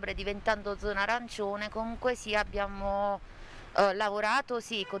ottobre, diventando zona arancione, comunque sì, abbiamo lavorato,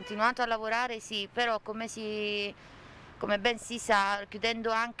 sì, continuato a lavorare, sì, però come ben si sa,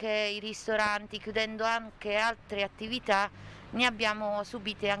 chiudendo anche i ristoranti, chiudendo anche altre attività, ne abbiamo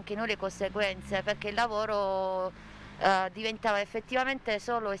subite anche noi le conseguenze, perché il lavoro diventava effettivamente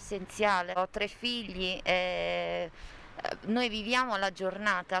solo essenziale. Ho 3 figli e noi viviamo la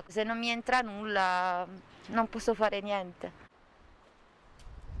giornata, se non mi entra nulla non posso fare niente.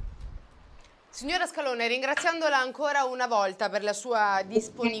 Signora Scalone, ringraziandola ancora una volta per la sua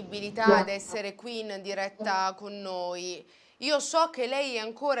disponibilità ad essere qui in diretta con noi, io so che lei è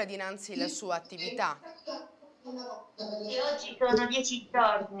ancora dinanzi alla sua attività. E oggi sono 10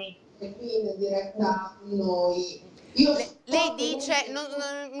 giorni. Qui in diretta con noi. Lei dice,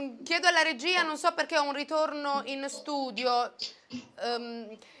 chiedo alla regia, non so perché ho un ritorno in studio.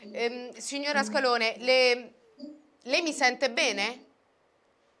 Signora Scalone, lei mi sente bene?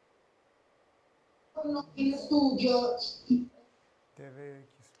 In studio. Deve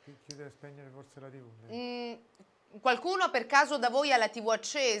chiudere e spegnere forse la TV. Qualcuno per caso da voi ha la TV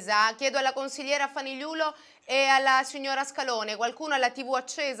accesa? Chiedo alla consigliera Fanigliulo e alla signora Scalone, qualcuno ha la TV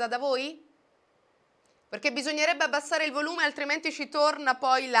accesa da voi? Perché bisognerebbe abbassare il volume, altrimenti ci torna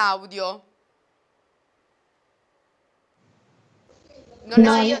poi l'audio.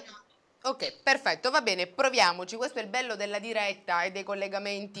 No, io no. Ok, perfetto, va bene, proviamoci. Questo è il bello della diretta e dei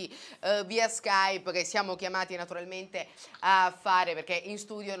collegamenti via Skype che siamo chiamati naturalmente a fare, perché in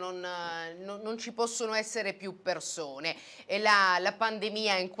studio non ci possono essere più persone e la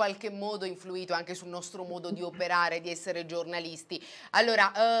pandemia ha in qualche modo influito anche sul nostro modo di operare, di essere giornalisti.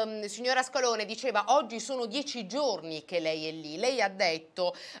 Allora, signora Scalone diceva oggi sono 10 giorni che lei è lì. Lei ha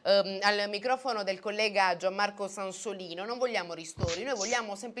detto al microfono del collega Gianmarco Sansolino: non vogliamo ristori, noi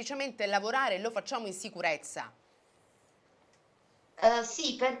vogliamo semplicemente lavorare e lo facciamo in sicurezza.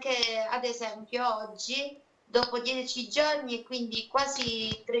 Sì, perché ad esempio oggi, dopo 10 giorni e quindi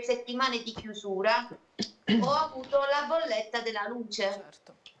quasi 3 settimane di chiusura, ho avuto la bolletta della luce.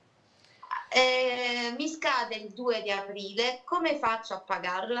 Certo. Mi scade il 2 di aprile, come faccio a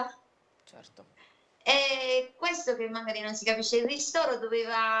pagarla? Certo. E questo che magari non si capisce, il ristoro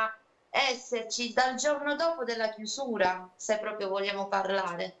doveva esserci dal giorno dopo della chiusura, se proprio vogliamo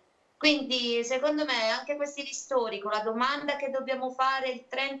parlare. Quindi secondo me anche questi ristori con la domanda che dobbiamo fare il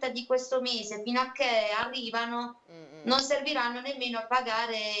 30 di questo mese fino a che arrivano non serviranno nemmeno a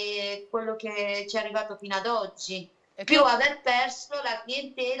pagare quello che ci è arrivato fino ad oggi. Più aver perso la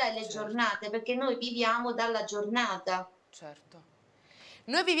clientela e le giornate, perché noi viviamo dalla giornata. Certo.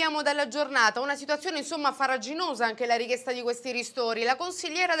 Noi viviamo dalla giornata, una situazione insomma farraginosa anche la richiesta di questi ristori. La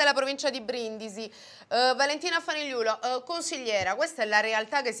consigliera della provincia di Brindisi, Valentina Fanigliulo, consigliera, questa è la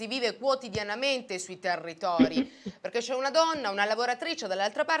realtà che si vive quotidianamente sui territori, perché c'è una donna, una lavoratrice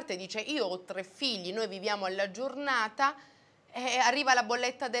dall'altra parte, dice io ho 3 figli, noi viviamo alla giornata e arriva la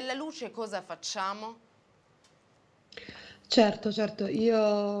bolletta della luce, cosa facciamo? Certo, certo,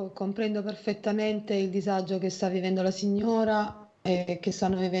 io comprendo perfettamente il disagio che sta vivendo la signora e che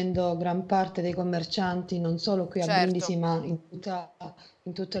stanno vivendo gran parte dei commercianti, non solo qui a Brindisi, Certo. ma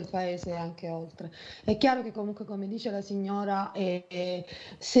in tutto il paese e anche oltre. È chiaro che comunque, come dice la signora,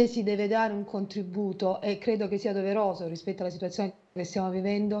 se si deve dare un contributo, e credo che sia doveroso rispetto alla situazione che stiamo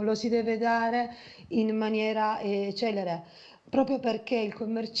vivendo, lo si deve dare in maniera celere. Proprio perché il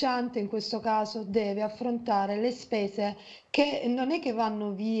commerciante in questo caso deve affrontare le spese che non è che vanno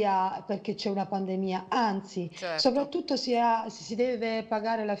via perché c'è una pandemia, anzi, Certo. soprattutto si deve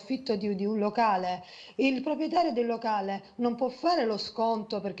pagare l'affitto di un locale. Il proprietario del locale non può fare lo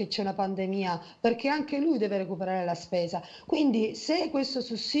sconto perché c'è una pandemia, perché anche lui deve recuperare la spesa. Quindi, se questo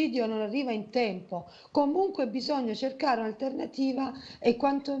sussidio non arriva in tempo, comunque bisogna cercare un'alternativa e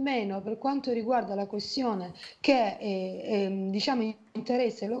quantomeno per quanto riguarda la questione che è diciamo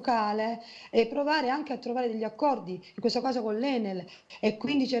interesse locale e provare anche a trovare degli accordi, in questo caso con l'Enel, e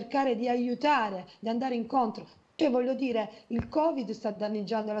quindi cercare di aiutare, di andare incontro. Cioè, voglio dire, il Covid sta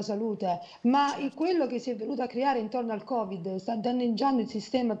danneggiando la salute, ma quello che si è venuto a creare intorno al Covid sta danneggiando il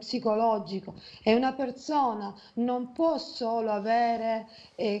sistema psicologico, e una persona non può solo avere,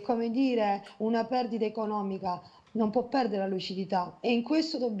 come dire, una perdita economica, non può perdere la lucidità, e in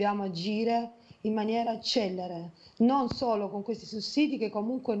questo dobbiamo agire in maniera celere, non solo con questi sussidi che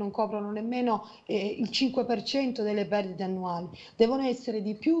comunque non coprono nemmeno il 5% delle perdite annuali, devono essere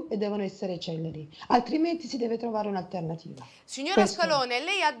di più e devono essere celeri, altrimenti si deve trovare un'alternativa. Signora Scalone,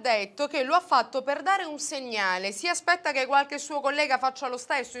 lei ha detto che lo ha fatto per dare un segnale, si aspetta che qualche suo collega faccia lo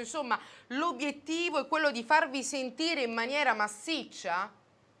stesso, insomma l'obiettivo è quello di farvi sentire in maniera massiccia?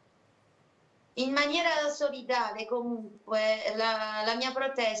 In maniera solidale comunque la mia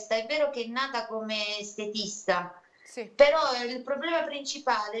protesta è vero che è nata come estetista, Sì. però il problema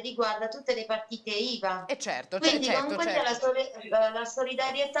principale riguarda tutte le partite IVA. Certo, Quindi certo. la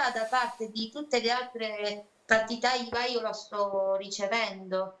solidarietà da parte di tutte le altre partite IVA io la sto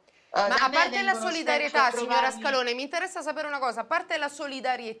ricevendo. Ma Da a me parte la vengono spesso a solidarietà, signora trovarmi. Scalone, mi interessa sapere una cosa, a parte la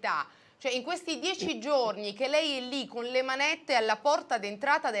solidarietà, cioè in questi 10 giorni che lei è lì con le manette alla porta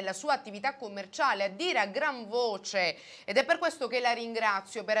d'entrata della sua attività commerciale a dire a gran voce, ed è per questo che la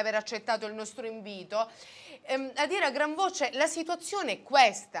ringrazio per aver accettato il nostro invito, a dire a gran voce la situazione è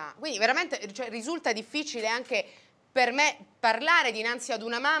questa, quindi veramente cioè, risulta difficile anche per me parlare dinanzi ad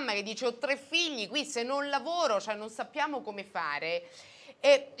una mamma che dice ho 3 figli, qui se non lavoro cioè non sappiamo come fare.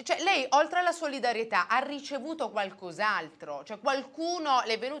 E, cioè, lei oltre alla solidarietà ha ricevuto qualcos'altro? Cioè qualcuno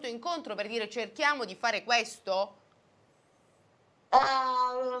le è venuto incontro per dire cerchiamo di fare questo?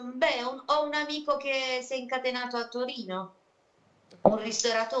 Ho un amico che si è incatenato a Torino, un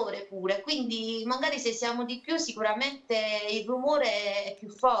ristoratore pure, quindi magari se siamo di più sicuramente il rumore è più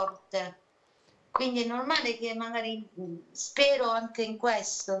forte, quindi è normale che magari spero anche in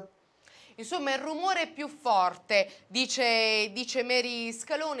questo. Insomma, il rumore è più forte, dice Mary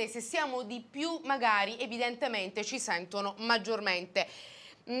Scalone, se siamo di più magari evidentemente ci sentono maggiormente.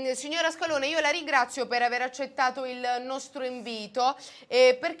 Signora Scalone, io la ringrazio per aver accettato il nostro invito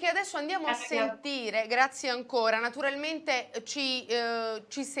perché adesso andiamo a sentire, grazie ancora, naturalmente ci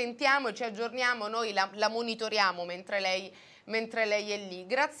sentiamo e ci aggiorniamo, noi la monitoriamo mentre lei è lì.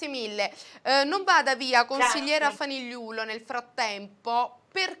 Grazie mille. Non vada via, consigliera Fanigliulo, nel frattempo,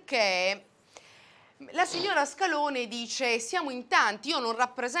 perché la signora Scalone dice siamo in tanti, io non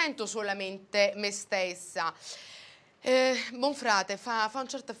rappresento solamente me stessa. Bonfrate, fa un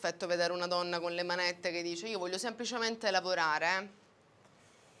certo effetto vedere una donna con le manette che dice io voglio semplicemente lavorare.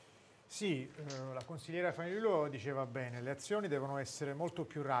 Sì, la consigliera Fanigliulo diceva bene, le azioni devono essere molto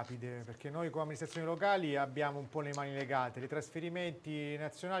più rapide perché noi come amministrazioni locali abbiamo un po' le mani legate, i trasferimenti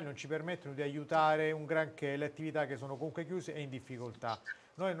nazionali non ci permettono di aiutare un granché le attività che sono comunque chiuse e in difficoltà.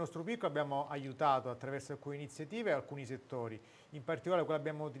 Noi nel nostro picco abbiamo aiutato attraverso alcune iniziative alcuni settori, in particolare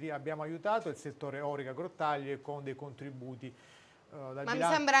quello che abbiamo aiutato è il settore Orica Grottaglie con dei contributi. Ma mi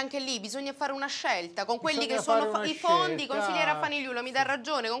sembra anche lì, bisogna fare una scelta con quelli che sono i fondi, consigliera Fanigliulo mi dà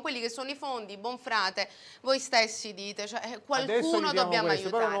ragione, con quelli che sono i fondi, Bonfrate, voi stessi dite, cioè qualcuno dobbiamo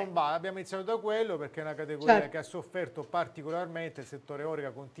aiutare. Però non va, abbiamo iniziato da quello perché è una categoria che ha sofferto particolarmente, il settore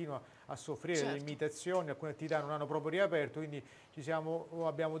Orica continua a soffrire delle limitazioni, alcune attività non hanno proprio riaperto, quindi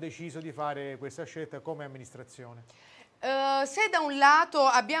abbiamo deciso di fare questa scelta come amministrazione. Se da un lato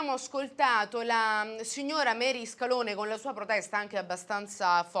abbiamo ascoltato la signora Mary Scalone con la sua protesta anche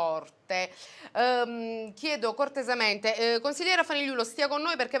abbastanza forte, chiedo cortesemente, consigliera Fanigliulo stia con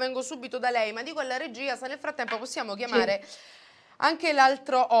noi perché vengo subito da lei, ma dico alla regia se nel frattempo possiamo chiamare anche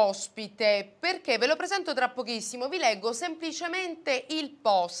l'altro ospite, perché ve lo presento tra pochissimo, vi leggo semplicemente il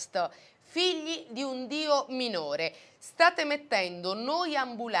post. Figli di un dio minore, state mettendo noi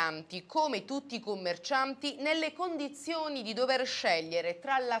ambulanti, come tutti i commercianti, nelle condizioni di dover scegliere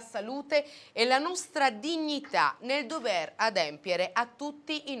tra la salute e la nostra dignità nel dover adempiere a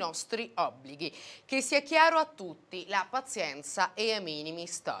tutti i nostri obblighi. Che sia chiaro a tutti, la pazienza è ai minimi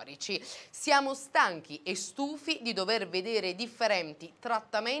storici. Siamo stanchi e stufi di dover vedere differenti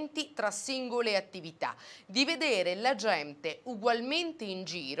trattamenti tra singole attività, di vedere la gente ugualmente in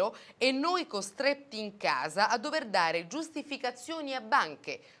giro e noi costretti in casa a dover dare giustificazioni a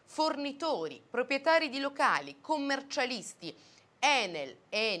banche, fornitori, proprietari di locali, commercialisti, Enel,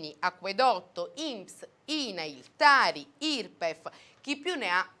 Eni, Acquedotto, INPS, INAIL, Tari, IRPEF, chi più ne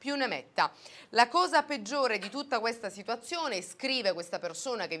ha più ne metta. La cosa peggiore di tutta questa situazione, scrive questa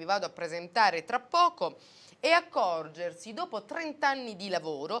persona che vi vado a presentare tra poco, e accorgersi dopo 30 anni di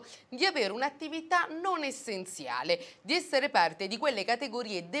lavoro di avere un'attività non essenziale, di essere parte di quelle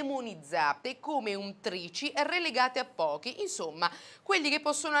categorie demonizzate come untrici e relegate a pochi, insomma quelli che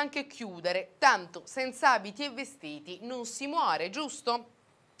possono anche chiudere, tanto senza abiti e vestiti non si muore, giusto?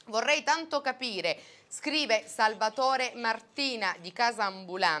 Vorrei tanto capire, scrive Salvatore Martina di Casa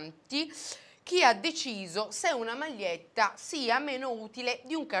Ambulanti, chi ha deciso se una maglietta sia meno utile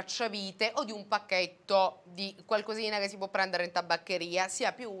di un cacciavite o di un pacchetto di qualcosina che si può prendere in tabaccheria,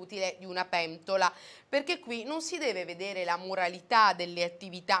 sia più utile di una pentola, perché qui non si deve vedere la moralità delle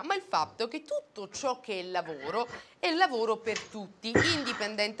attività, ma il fatto che tutto ciò che è lavoro per tutti,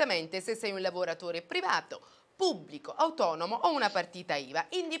 indipendentemente se sei un lavoratore privato, pubblico, autonomo o una partita IVA,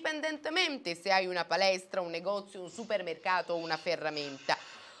 indipendentemente se hai una palestra, un negozio, un supermercato o una ferramenta.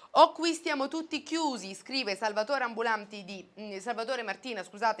 O qui stiamo tutti chiusi, scrive Salvatore Martina,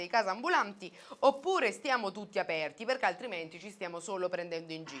 scusate, di Casa Ambulanti, oppure stiamo tutti aperti, perché altrimenti ci stiamo solo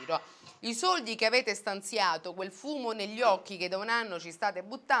prendendo in giro. I soldi che avete stanziato, quel fumo negli occhi che da un anno ci state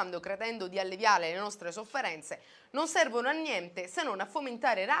buttando, credendo di alleviare le nostre sofferenze, non servono a niente se non a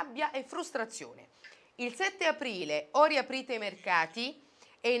fomentare rabbia e frustrazione. Il 7 aprile o riaprite i mercati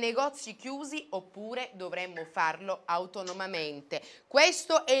e i negozi chiusi oppure dovremmo farlo autonomamente.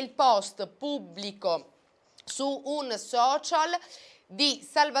 Questo è il post pubblico su un social di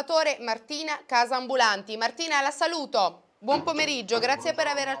Salvatore Martina Casa Ambulanti. Martina, la saluto. Buon pomeriggio, grazie per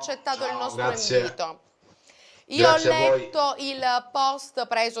aver accettato il nostro invito. Io ho letto il post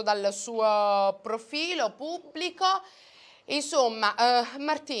preso dal suo profilo pubblico. Insomma,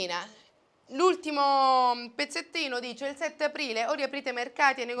 Martina, l'ultimo pezzettino dice il 7 aprile o riaprite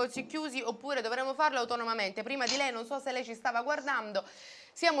mercati e negozi chiusi oppure dovremo farlo autonomamente. Prima di lei, non so se lei ci stava guardando,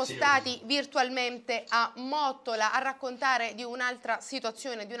 siamo stati virtualmente a Mottola a raccontare di un'altra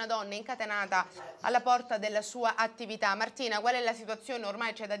situazione di una donna incatenata alla porta della sua attività. Martina, qual è la situazione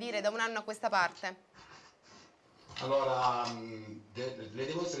ormai c'è da dire da un anno a questa parte? Allora, le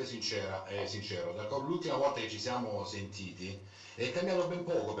devo essere sincero, l'ultima volta che ci siamo sentiti è cambiato ben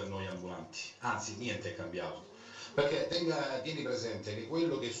poco per noi ambulanti, anzi niente è cambiato, perché tieni presente che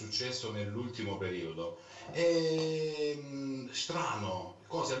quello che è successo nell'ultimo periodo è strano,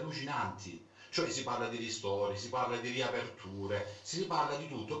 cose allucinanti, cioè si parla di ristori, si parla di riaperture, si parla di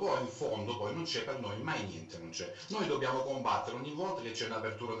tutto, poi in fondo poi non c'è per noi mai niente, non c'è. Noi dobbiamo combattere ogni volta che c'è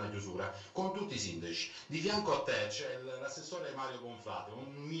un'apertura o una chiusura con tutti i sindaci. Di fianco a te c'è l'assessore Mario Bonfrate,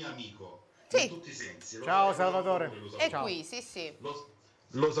 un mio amico, in tutti i sensi. Ciao Salvatore. È qui, sì.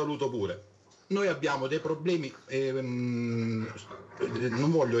 Lo saluto pure. Noi abbiamo dei problemi, non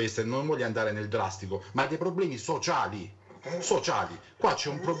voglio andare nel drastico, ma dei problemi sociali sociali. Qua c'è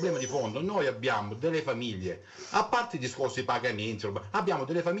un problema di fondo, noi abbiamo delle famiglie, a parte i discorsi pagamenti, abbiamo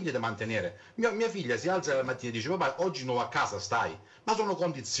delle famiglie da mantenere. Mia figlia si alza la mattina e dice papà oggi non a casa stai, ma sono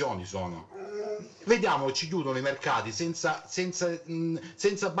condizioni, sono. Vediamo, ci chiudono i mercati senza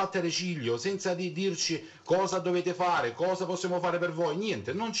battere ciglio, senza dirci cosa dovete fare, cosa possiamo fare per voi,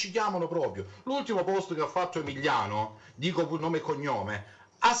 niente, non ci chiamano proprio. L'ultimo posto che ha fatto Emiliano, dico nome e cognome,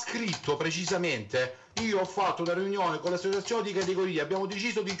 ha scritto precisamente: io ho fatto una riunione con l'associazione di categoria, abbiamo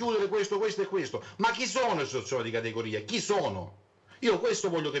deciso di chiudere questo, questo e questo. Ma chi sono le associazioni di categoria? Chi sono? Io questo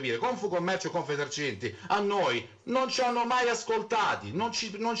voglio capire. Confcommercio e Confesercenti a noi non ci hanno mai ascoltati, non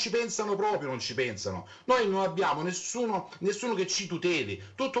ci pensano proprio, non ci pensano. Noi non abbiamo nessuno che ci tuteli.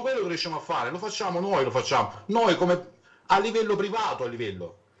 Tutto quello che riusciamo a fare lo facciamo noi come a livello privato, a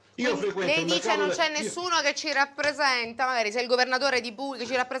livello. Io frequento lei il dice mercato non c'è nessuno che ci rappresenta, magari se il governatore di Puglia, che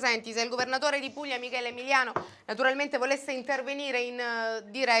ci rappresenti, se il governatore di Puglia Michele Emiliano naturalmente volesse intervenire in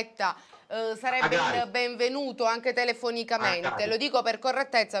diretta, sarebbe il benvenuto anche telefonicamente. Lo dico per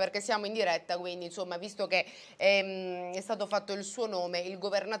correttezza perché siamo in diretta, quindi insomma visto che è stato fatto il suo nome, il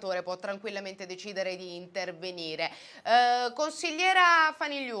governatore può tranquillamente decidere di intervenire. Consigliera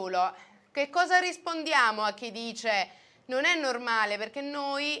Fanigliulo, che cosa rispondiamo a chi dice non è normale, perché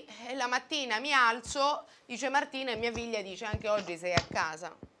noi la mattina mi alzo, dice Martina, e mia figlia dice anche oggi sei a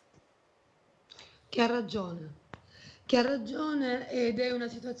casa? Che ha ragione ed è una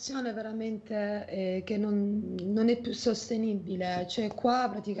situazione veramente che non è più sostenibile, cioè qua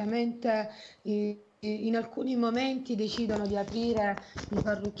praticamente in alcuni momenti decidono di aprire i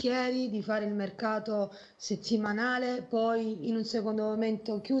parrucchieri, di fare il mercato settimanale, poi in un secondo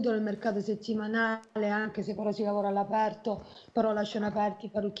momento chiudono il mercato settimanale, anche se però si lavora all'aperto, però lasciano aperti i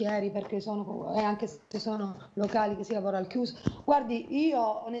parrucchieri perché anche se sono locali che si lavora al chiuso. Guardi,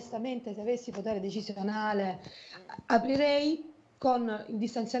 io onestamente se avessi potere decisionale aprirei con il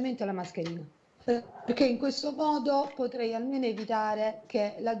distanziamento e la mascherina, perché in questo modo potrei almeno evitare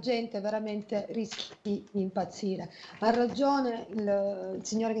che la gente veramente rischi di impazzire. Ha ragione il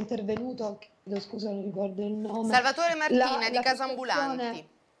signore che è intervenuto, chiedo scusa, non ricordo il nome. Salvatore Martina di Casambulanti.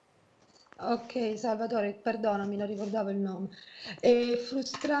 Ok, Salvatore, perdonami, non ricordavo il nome. È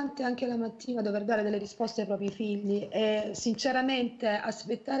frustrante anche la mattina dover dare delle risposte ai propri figli e sinceramente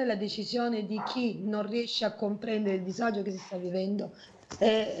aspettare la decisione di chi non riesce a comprendere il disagio che si sta vivendo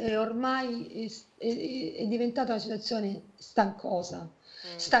ormai è diventata una situazione stancosa,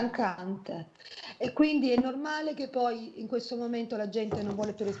 stancante, e quindi è normale che poi in questo momento la gente non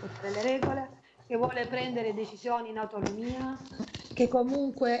vuole più rispettare le regole, che vuole prendere decisioni in autonomia, che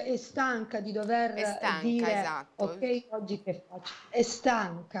comunque è stanca di dover dire esatto. ok, oggi che faccio? È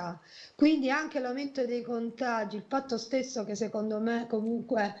stanca. Quindi anche l'aumento dei contagi, il fatto stesso che secondo me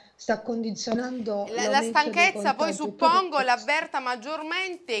comunque sta condizionando la stanchezza, poi suppongo l'avverta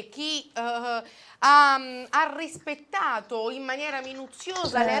maggiormente chi ha rispettato in maniera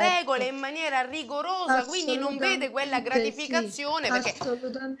minuziosa le regole, in maniera rigorosa, quindi non vede quella gratificazione, perché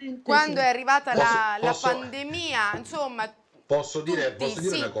quando è arrivata la pandemia, insomma... Posso dire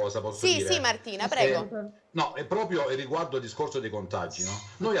una cosa? Sì, Martina, prego. No, è proprio riguardo al discorso dei contagi, no?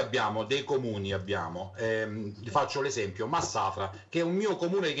 Noi abbiamo dei comuni, vi faccio l'esempio, Massafra, che è un mio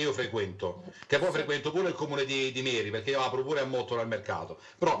comune che io frequento, che poi frequento pure il comune di Meri, perché io apro pure a Mottola al mercato,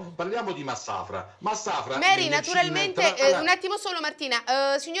 però parliamo di Massafra. Meri, naturalmente, un attimo solo Martina,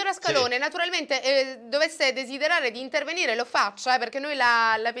 signora Scalone, sì. Naturalmente dovesse desiderare di intervenire lo faccia, perché noi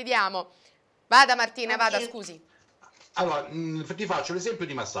la vediamo. Vada Martina, vada, scusi. Allora, ti faccio l'esempio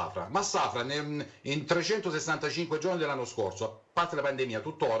di Massafra. Massafra in 365 giorni dell'anno scorso, a parte la pandemia,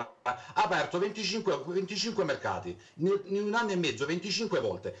 tuttora, ha aperto 25 mercati, in un anno e mezzo, 25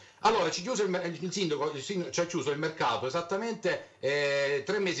 volte. Allora, il sindaco ci ha chiuso il mercato esattamente 3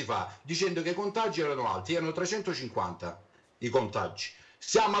 mesi fa, dicendo che i contagi erano alti, erano 350 i contagi.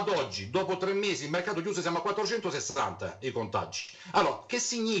 Siamo ad oggi, dopo 3 mesi, il mercato chiuso, siamo a 460 i contagi. Allora, che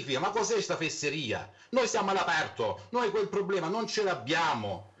significa? Ma cos'è questa fesseria? Noi siamo all'aperto, noi quel problema non ce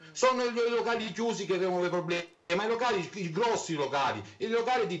l'abbiamo. Sono i locali chiusi che creano dei problemi, ma i grossi locali, i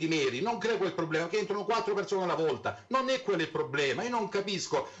locali di Meri non crea quel problema, che entrano 4 persone alla volta. Non è quello il problema. Io non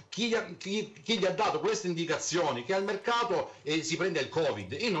capisco chi gli ha dato queste indicazioni, che al mercato si prende il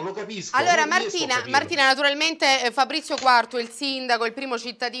Covid. Io non lo capisco. Allora Martina, naturalmente Fabrizio Quarto, il sindaco, il primo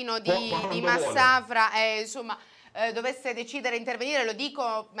cittadino di Massafra, insomma... dovesse decidere di intervenire, lo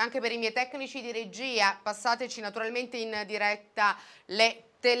dico anche per i miei tecnici di regia, passateci naturalmente in diretta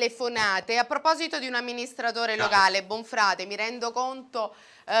le telefonate. A proposito di un amministratore locale, Bonfrate, mi rendo conto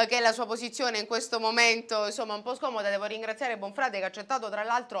che la sua posizione in questo momento insomma un po' scomoda. Devo ringraziare Bonfrate che ha accettato tra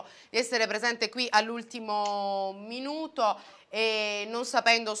l'altro di essere presente qui all'ultimo minuto e non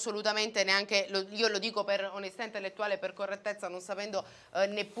sapendo assolutamente neanche, io lo dico per onestà intellettuale, per correttezza, non sapendo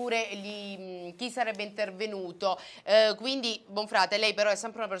neppure chi sarebbe intervenuto. Quindi Bonfrate, lei però è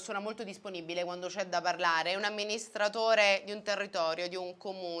sempre una persona molto disponibile quando c'è da parlare, è un amministratore di un territorio, di un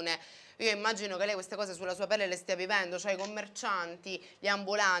comune. Io immagino che lei queste cose sulla sua pelle le stia vivendo, cioè i commercianti, gli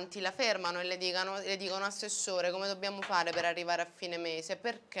ambulanti la fermano e le dicono assessore, come dobbiamo fare per arrivare a fine mese?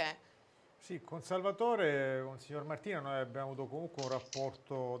 Perché? Sì, con Salvatore, con il signor Martina, noi abbiamo avuto comunque un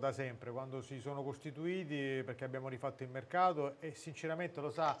rapporto da sempre, quando si sono costituiti, perché abbiamo rifatto il mercato e sinceramente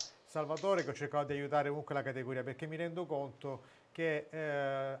lo sa Salvatore che ho cercato di aiutare comunque la categoria, perché mi rendo conto che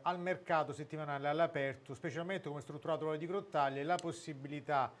al mercato settimanale all'aperto, specialmente come è strutturato l'olio di Grottaglie, la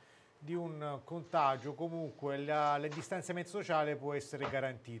possibilità di un contagio, comunque il distanziamento sociale può essere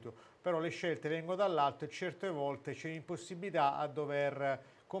garantito, però le scelte vengono dall'alto e certe volte c'è l'impossibilità a dover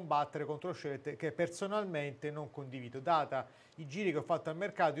combattere contro scelte che personalmente non condivido. Data i giri che ho fatto al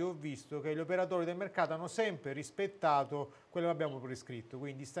mercato, io ho visto che gli operatori del mercato hanno sempre rispettato quello che abbiamo prescritto,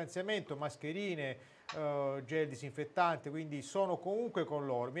 quindi distanziamento, mascherine, gel disinfettante, quindi sono comunque con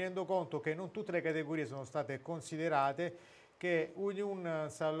loro. Mi rendo conto che non tutte le categorie sono state considerate, che in un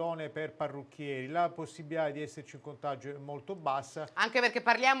salone per parrucchieri la possibilità di esserci un contagio è molto bassa. Anche perché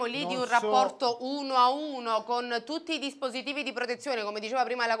parliamo lì di un rapporto 1 a 1 con tutti i dispositivi di protezione, come diceva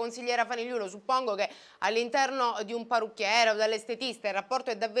prima la consigliera Fanigliulo. Suppongo che all'interno di un parrucchiere o dall'estetista il rapporto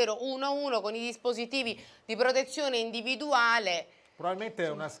è davvero 1 a 1 con i dispositivi di protezione individuale. Probabilmente è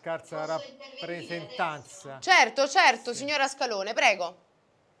una scarsa rappresentanza. Certo, signora Scalone, prego.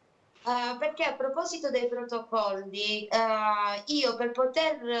 Perché a proposito dei protocolli, io per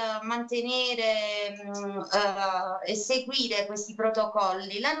poter mantenere e seguire questi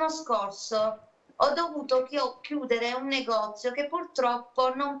protocolli, l'anno scorso ho dovuto chiudere un negozio che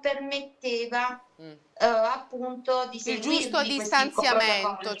purtroppo non permetteva appunto di seguire il giusto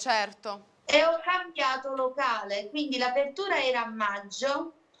distanziamento, certo. E ho cambiato locale, quindi l'apertura era a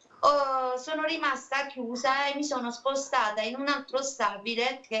maggio. Sono rimasta chiusa e mi sono spostata in un altro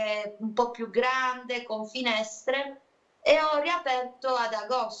stabile che è un po' più grande, con finestre, e ho riaperto ad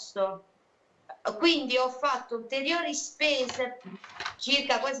agosto. Quindi ho fatto ulteriori spese,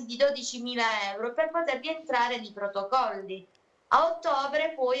 circa quasi di 12.000 euro, per poter rientrare nei protocolli. A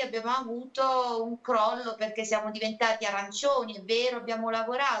ottobre poi abbiamo avuto un crollo perché siamo diventati arancioni, è vero, abbiamo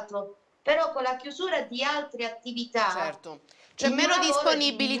lavorato, però con la chiusura di altre attività... Certo. C'è meno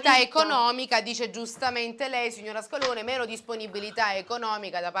disponibilità economica, dice giustamente lei, signora Scalone, meno disponibilità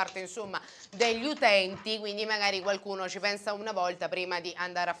economica da parte insomma degli utenti, quindi magari qualcuno ci pensa una volta prima di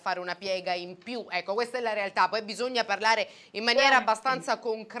andare a fare una piega in più. Ecco, questa è la realtà, poi bisogna parlare in maniera abbastanza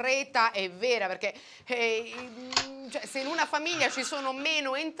concreta e vera, perché cioè, se in una famiglia ci sono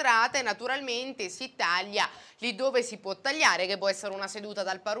meno entrate naturalmente si taglia lì dove si può tagliare, che può essere una seduta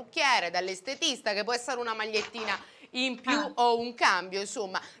dal parrucchiere, dall'estetista, che può essere una magliettina in più o un cambio.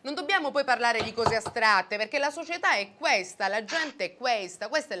 Insomma, non dobbiamo poi parlare di cose astratte, perché la società è questa, la gente è questa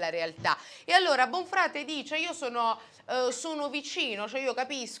è la realtà. E allora Bonfrate dice: io sono vicino, cioè io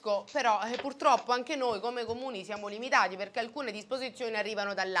capisco, però purtroppo anche noi come comuni siamo limitati, perché alcune disposizioni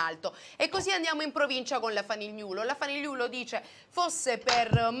arrivano dall'alto. E così andiamo in provincia con la Fanigliulo. La Fanigliulo dice: fosse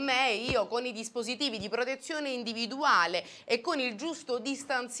per me, io con i dispositivi di protezione individuale e con il giusto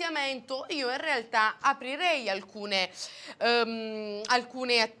distanziamento, io in realtà aprirei alcune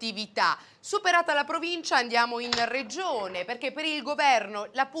attività. Superata la provincia andiamo in regione, perché per il governo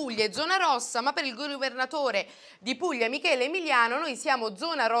la Puglia è zona rossa, ma per il governatore di Puglia Michele Emiliano noi siamo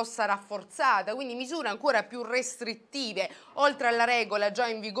zona rossa rafforzata, quindi misure ancora più restrittive, oltre alla regola già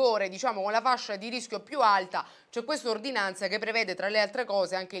in vigore, diciamo con la fascia di rischio più alta. C'è questa ordinanza che prevede tra le altre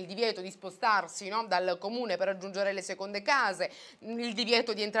cose anche il divieto di spostarsi, no, dal comune per raggiungere le seconde case, il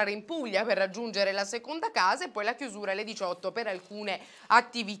divieto di entrare in Puglia per raggiungere la seconda casa e poi la chiusura alle 18 per alcune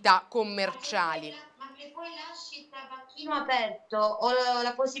attività commerciali. Ma che poi lasci il tabacchino aperto o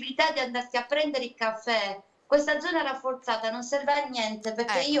la possibilità di andarti a prendere il caffè. Questa zona rafforzata non serve a niente,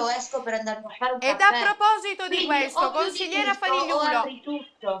 perché io esco per andarmi a fare un caffè. Ed a proposito di questo, consigliera Fanigliulo,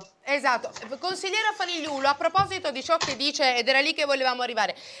 esatto, consigliera Fanigliulo, a proposito di ciò che dice, ed era lì che volevamo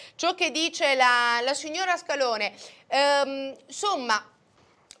arrivare, ciò che dice la signora Scalone, insomma,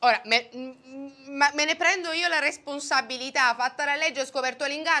 Ora, me ne prendo io la responsabilità, fatta la legge ho scoperto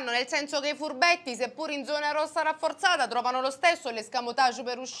l'inganno, nel senso che i furbetti, seppur in zona rossa rafforzata, trovano lo stesso l'escamotage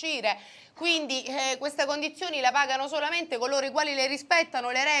per uscire, quindi queste condizioni la pagano solamente coloro i quali le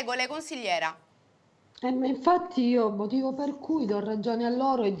rispettano le regole, consigliera. Ma infatti io motivo per cui do ragione a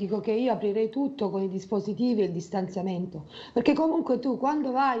loro e dico che io aprirei tutto con i dispositivi e il distanziamento, perché comunque tu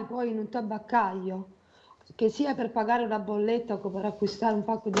quando vai poi in un tabaccaio, che sia per pagare una bolletta o per acquistare un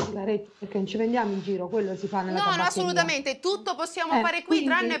pacco di sigarette, perché non ci vendiamo in giro, quello si fa nella tabaccheria. No, assolutamente, tutto possiamo fare qui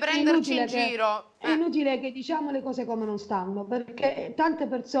tranne prenderci in giro. È inutile che diciamo le cose come non stanno, perché tante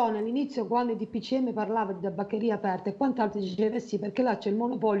persone all'inizio quando il DPCM parlava di tabaccherie aperte e quant'altro diceva sì perché là c'è il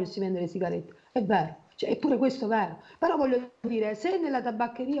monopolio e si vende le sigarette, è vero. Cioè, eppure questo è vero, però voglio dire, se nella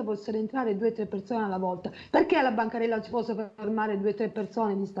tabaccheria possono entrare 2 o 3 persone alla volta, perché alla bancarella si possono fermare 2 o 3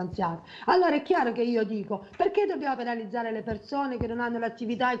 persone distanziate? Allora è chiaro che io dico, perché dobbiamo penalizzare le persone che non hanno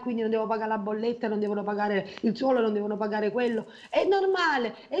l'attività e quindi non devono pagare la bolletta, non devono pagare il suolo, non devono pagare quello? È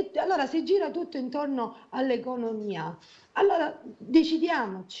normale, e allora si gira tutto intorno all'economia. Allora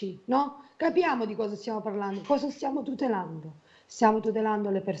decidiamoci, no? Capiamo di cosa stiamo parlando, cosa stiamo tutelando. Stiamo tutelando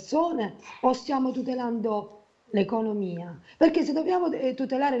le persone o stiamo tutelando l'economia? Perché se dobbiamo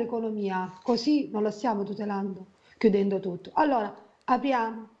tutelare l'economia, così non la stiamo tutelando, chiudendo tutto. Allora,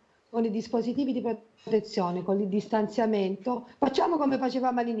 apriamo con i dispositivi di protezione, con il distanziamento, facciamo come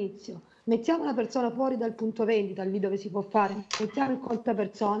facevamo all'inizio. Mettiamo una persona fuori dal punto vendita, lì dove si può fare, mettiamo il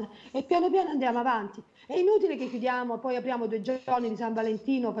contapersone e piano piano andiamo avanti. È inutile che chiudiamo, poi apriamo 2 giorni di San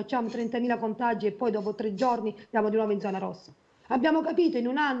Valentino, facciamo 30.000 contagi e poi dopo 3 giorni andiamo di nuovo in zona rossa. Abbiamo capito in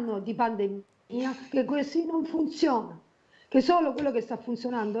un anno di pandemia che così non funziona, che solo quello che sta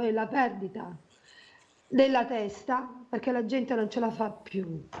funzionando è la perdita della testa, perché la gente non ce la fa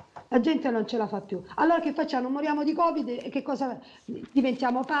più. La gente non ce la fa più. Allora che facciamo? Moriamo di Covid e che cosa?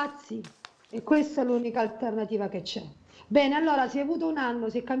 Diventiamo pazzi? E questa è l'unica alternativa che c'è. Bene, allora si è avuto un anno,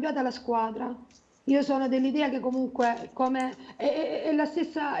 si è cambiata la squadra. Io sono dell'idea che comunque è la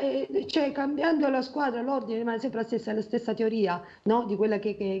stessa, cioè cambiando la squadra l'ordine rimane sempre la stessa teoria, no? Di quella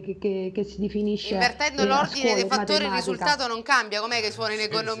che si definisce. Invertendo l'ordine dei fattori il risultato non cambia, com'è che suona in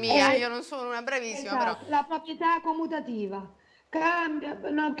economia? Io non sono una bravissima, esatto, però. la proprietà commutativa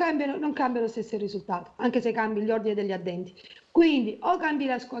non cambia lo stesso risultato, anche se cambi gli ordini degli addenti. Quindi o cambi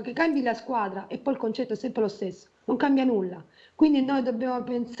la squadra e poi il concetto è sempre lo stesso, non cambia nulla. Quindi noi dobbiamo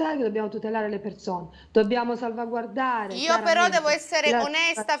pensare che dobbiamo tutelare le persone, dobbiamo salvaguardare. Io però devo essere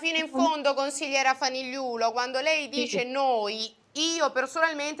onesta fino in fondo, consigliera Fanigliulo, quando lei dice noi, io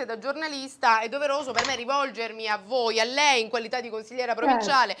personalmente da giornalista è doveroso per me rivolgermi a voi, a lei in qualità di consigliera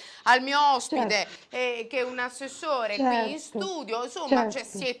provinciale, al mio ospite che è un assessore qui in studio, insomma cioè,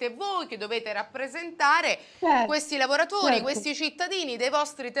 siete voi che dovete rappresentare questi lavoratori, questi cittadini dei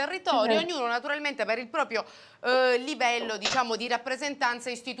vostri territori, ognuno naturalmente per il proprio livello diciamo di rappresentanza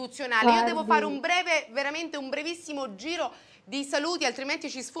istituzionale. Io devo fare un breve, veramente un brevissimo giro di saluti, altrimenti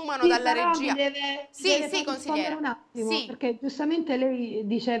ci sfumano dalla regia. Sì, consigliera. Un attimo, perché giustamente lei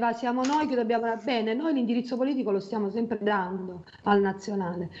diceva siamo noi che dobbiamo andare bene, noi l'indirizzo politico lo stiamo sempre dando al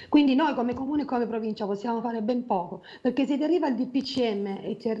nazionale, quindi noi come comune e come provincia possiamo fare ben poco, perché se ti arriva il DPCM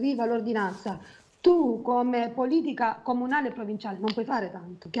e ti arriva l'ordinanza, tu come politica comunale e provinciale non puoi fare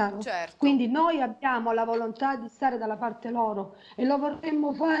tanto, chiaro? Certo. Quindi noi abbiamo la volontà di stare dalla parte loro e lo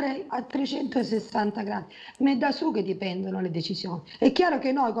vorremmo fare a 360 gradi, ma è da su che dipendono le decisioni. È chiaro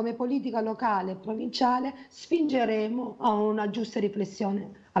che noi come politica locale e provinciale spingeremo a una giusta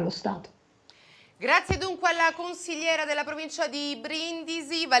riflessione allo Stato. Grazie dunque alla consigliera della provincia di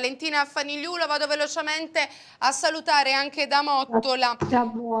Brindisi, Valentina Fanigliulo. Vado velocemente a salutare anche da Mottola. Grazie a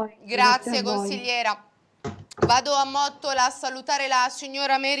voi. Grazie consigliera. Vado a Mottola a salutare la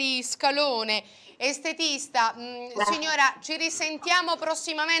signora Mary Scalone, estetista. Signora, ci risentiamo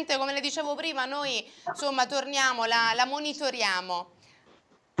prossimamente, come le dicevo prima, noi insomma torniamo, la monitoriamo.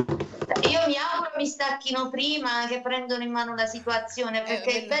 Io mi auguro mi stacchino prima, che prendono in mano la situazione,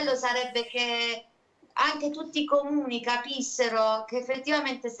 perché il bello sarebbe che anche tutti i comuni capissero che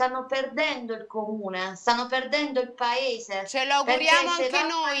effettivamente stanno perdendo il comune, stanno perdendo il paese. Ce lo auguriamo anche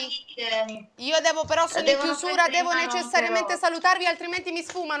noi. Io devo però, sono in chiusura, devo necessariamente salutarvi, altrimenti mi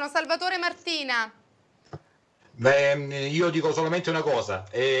sfumano. Salvatore Martina. Io dico solamente una cosa,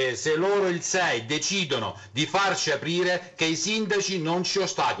 se loro il 6 decidono di farci aprire, che i sindaci non ci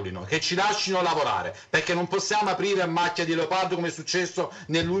ostacolino, che ci lasciano lavorare, perché non possiamo aprire a macchia di leopardo come è successo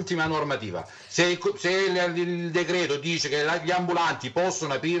nell'ultima normativa. Se il decreto dice che gli ambulanti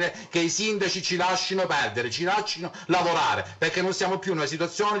possono aprire, che i sindaci ci lasciano perdere, ci lasciano lavorare, perché non siamo più in una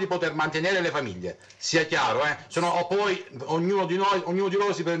situazione di poter mantenere le famiglie, sia chiaro, se no poi ognuno di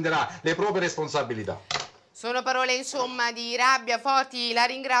loro si prenderà le proprie responsabilità. Sono parole insomma di rabbia forti, la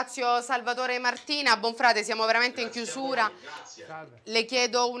ringrazio Salvatore Martina. Bonfrate, siamo veramente in chiusura. Le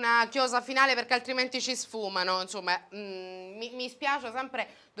chiedo una chiosa finale perché altrimenti ci sfumano. Insomma, mi spiace sempre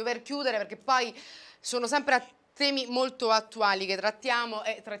dover chiudere perché poi sono sempre temi molto attuali che trattiamo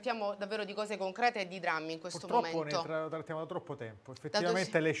e trattiamo davvero di cose concrete e di drammi in questo momento. Purtroppo ne trattiamo da troppo tempo.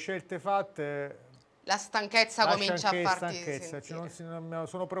 Effettivamente le scelte fatte... La stanchezza comincia a farti sentire.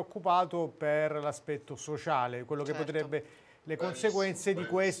 Sono preoccupato per l'aspetto sociale, quello che potrebbe, le conseguenze di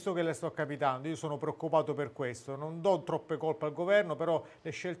questo che le sto capitando. Io sono preoccupato per questo, non do troppe colpe al governo, però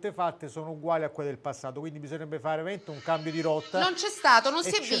le scelte fatte sono uguali a quelle del passato, quindi bisognerebbe fare veramente un cambio di rotta. Non c'è stato, non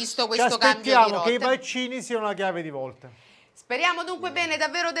si è visto questo cambio di rotta. Aspettiamo che i vaccini siano la chiave di volta. Speriamo dunque bene,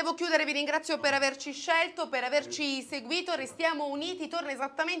 davvero devo chiudere, vi ringrazio per averci scelto, per averci seguito, Restiamo Uniti, torna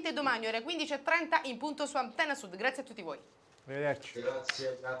esattamente domani ore 15:30 in punto su Antenna Sud, grazie a tutti voi. Arrivederci.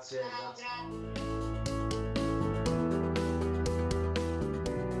 Grazie.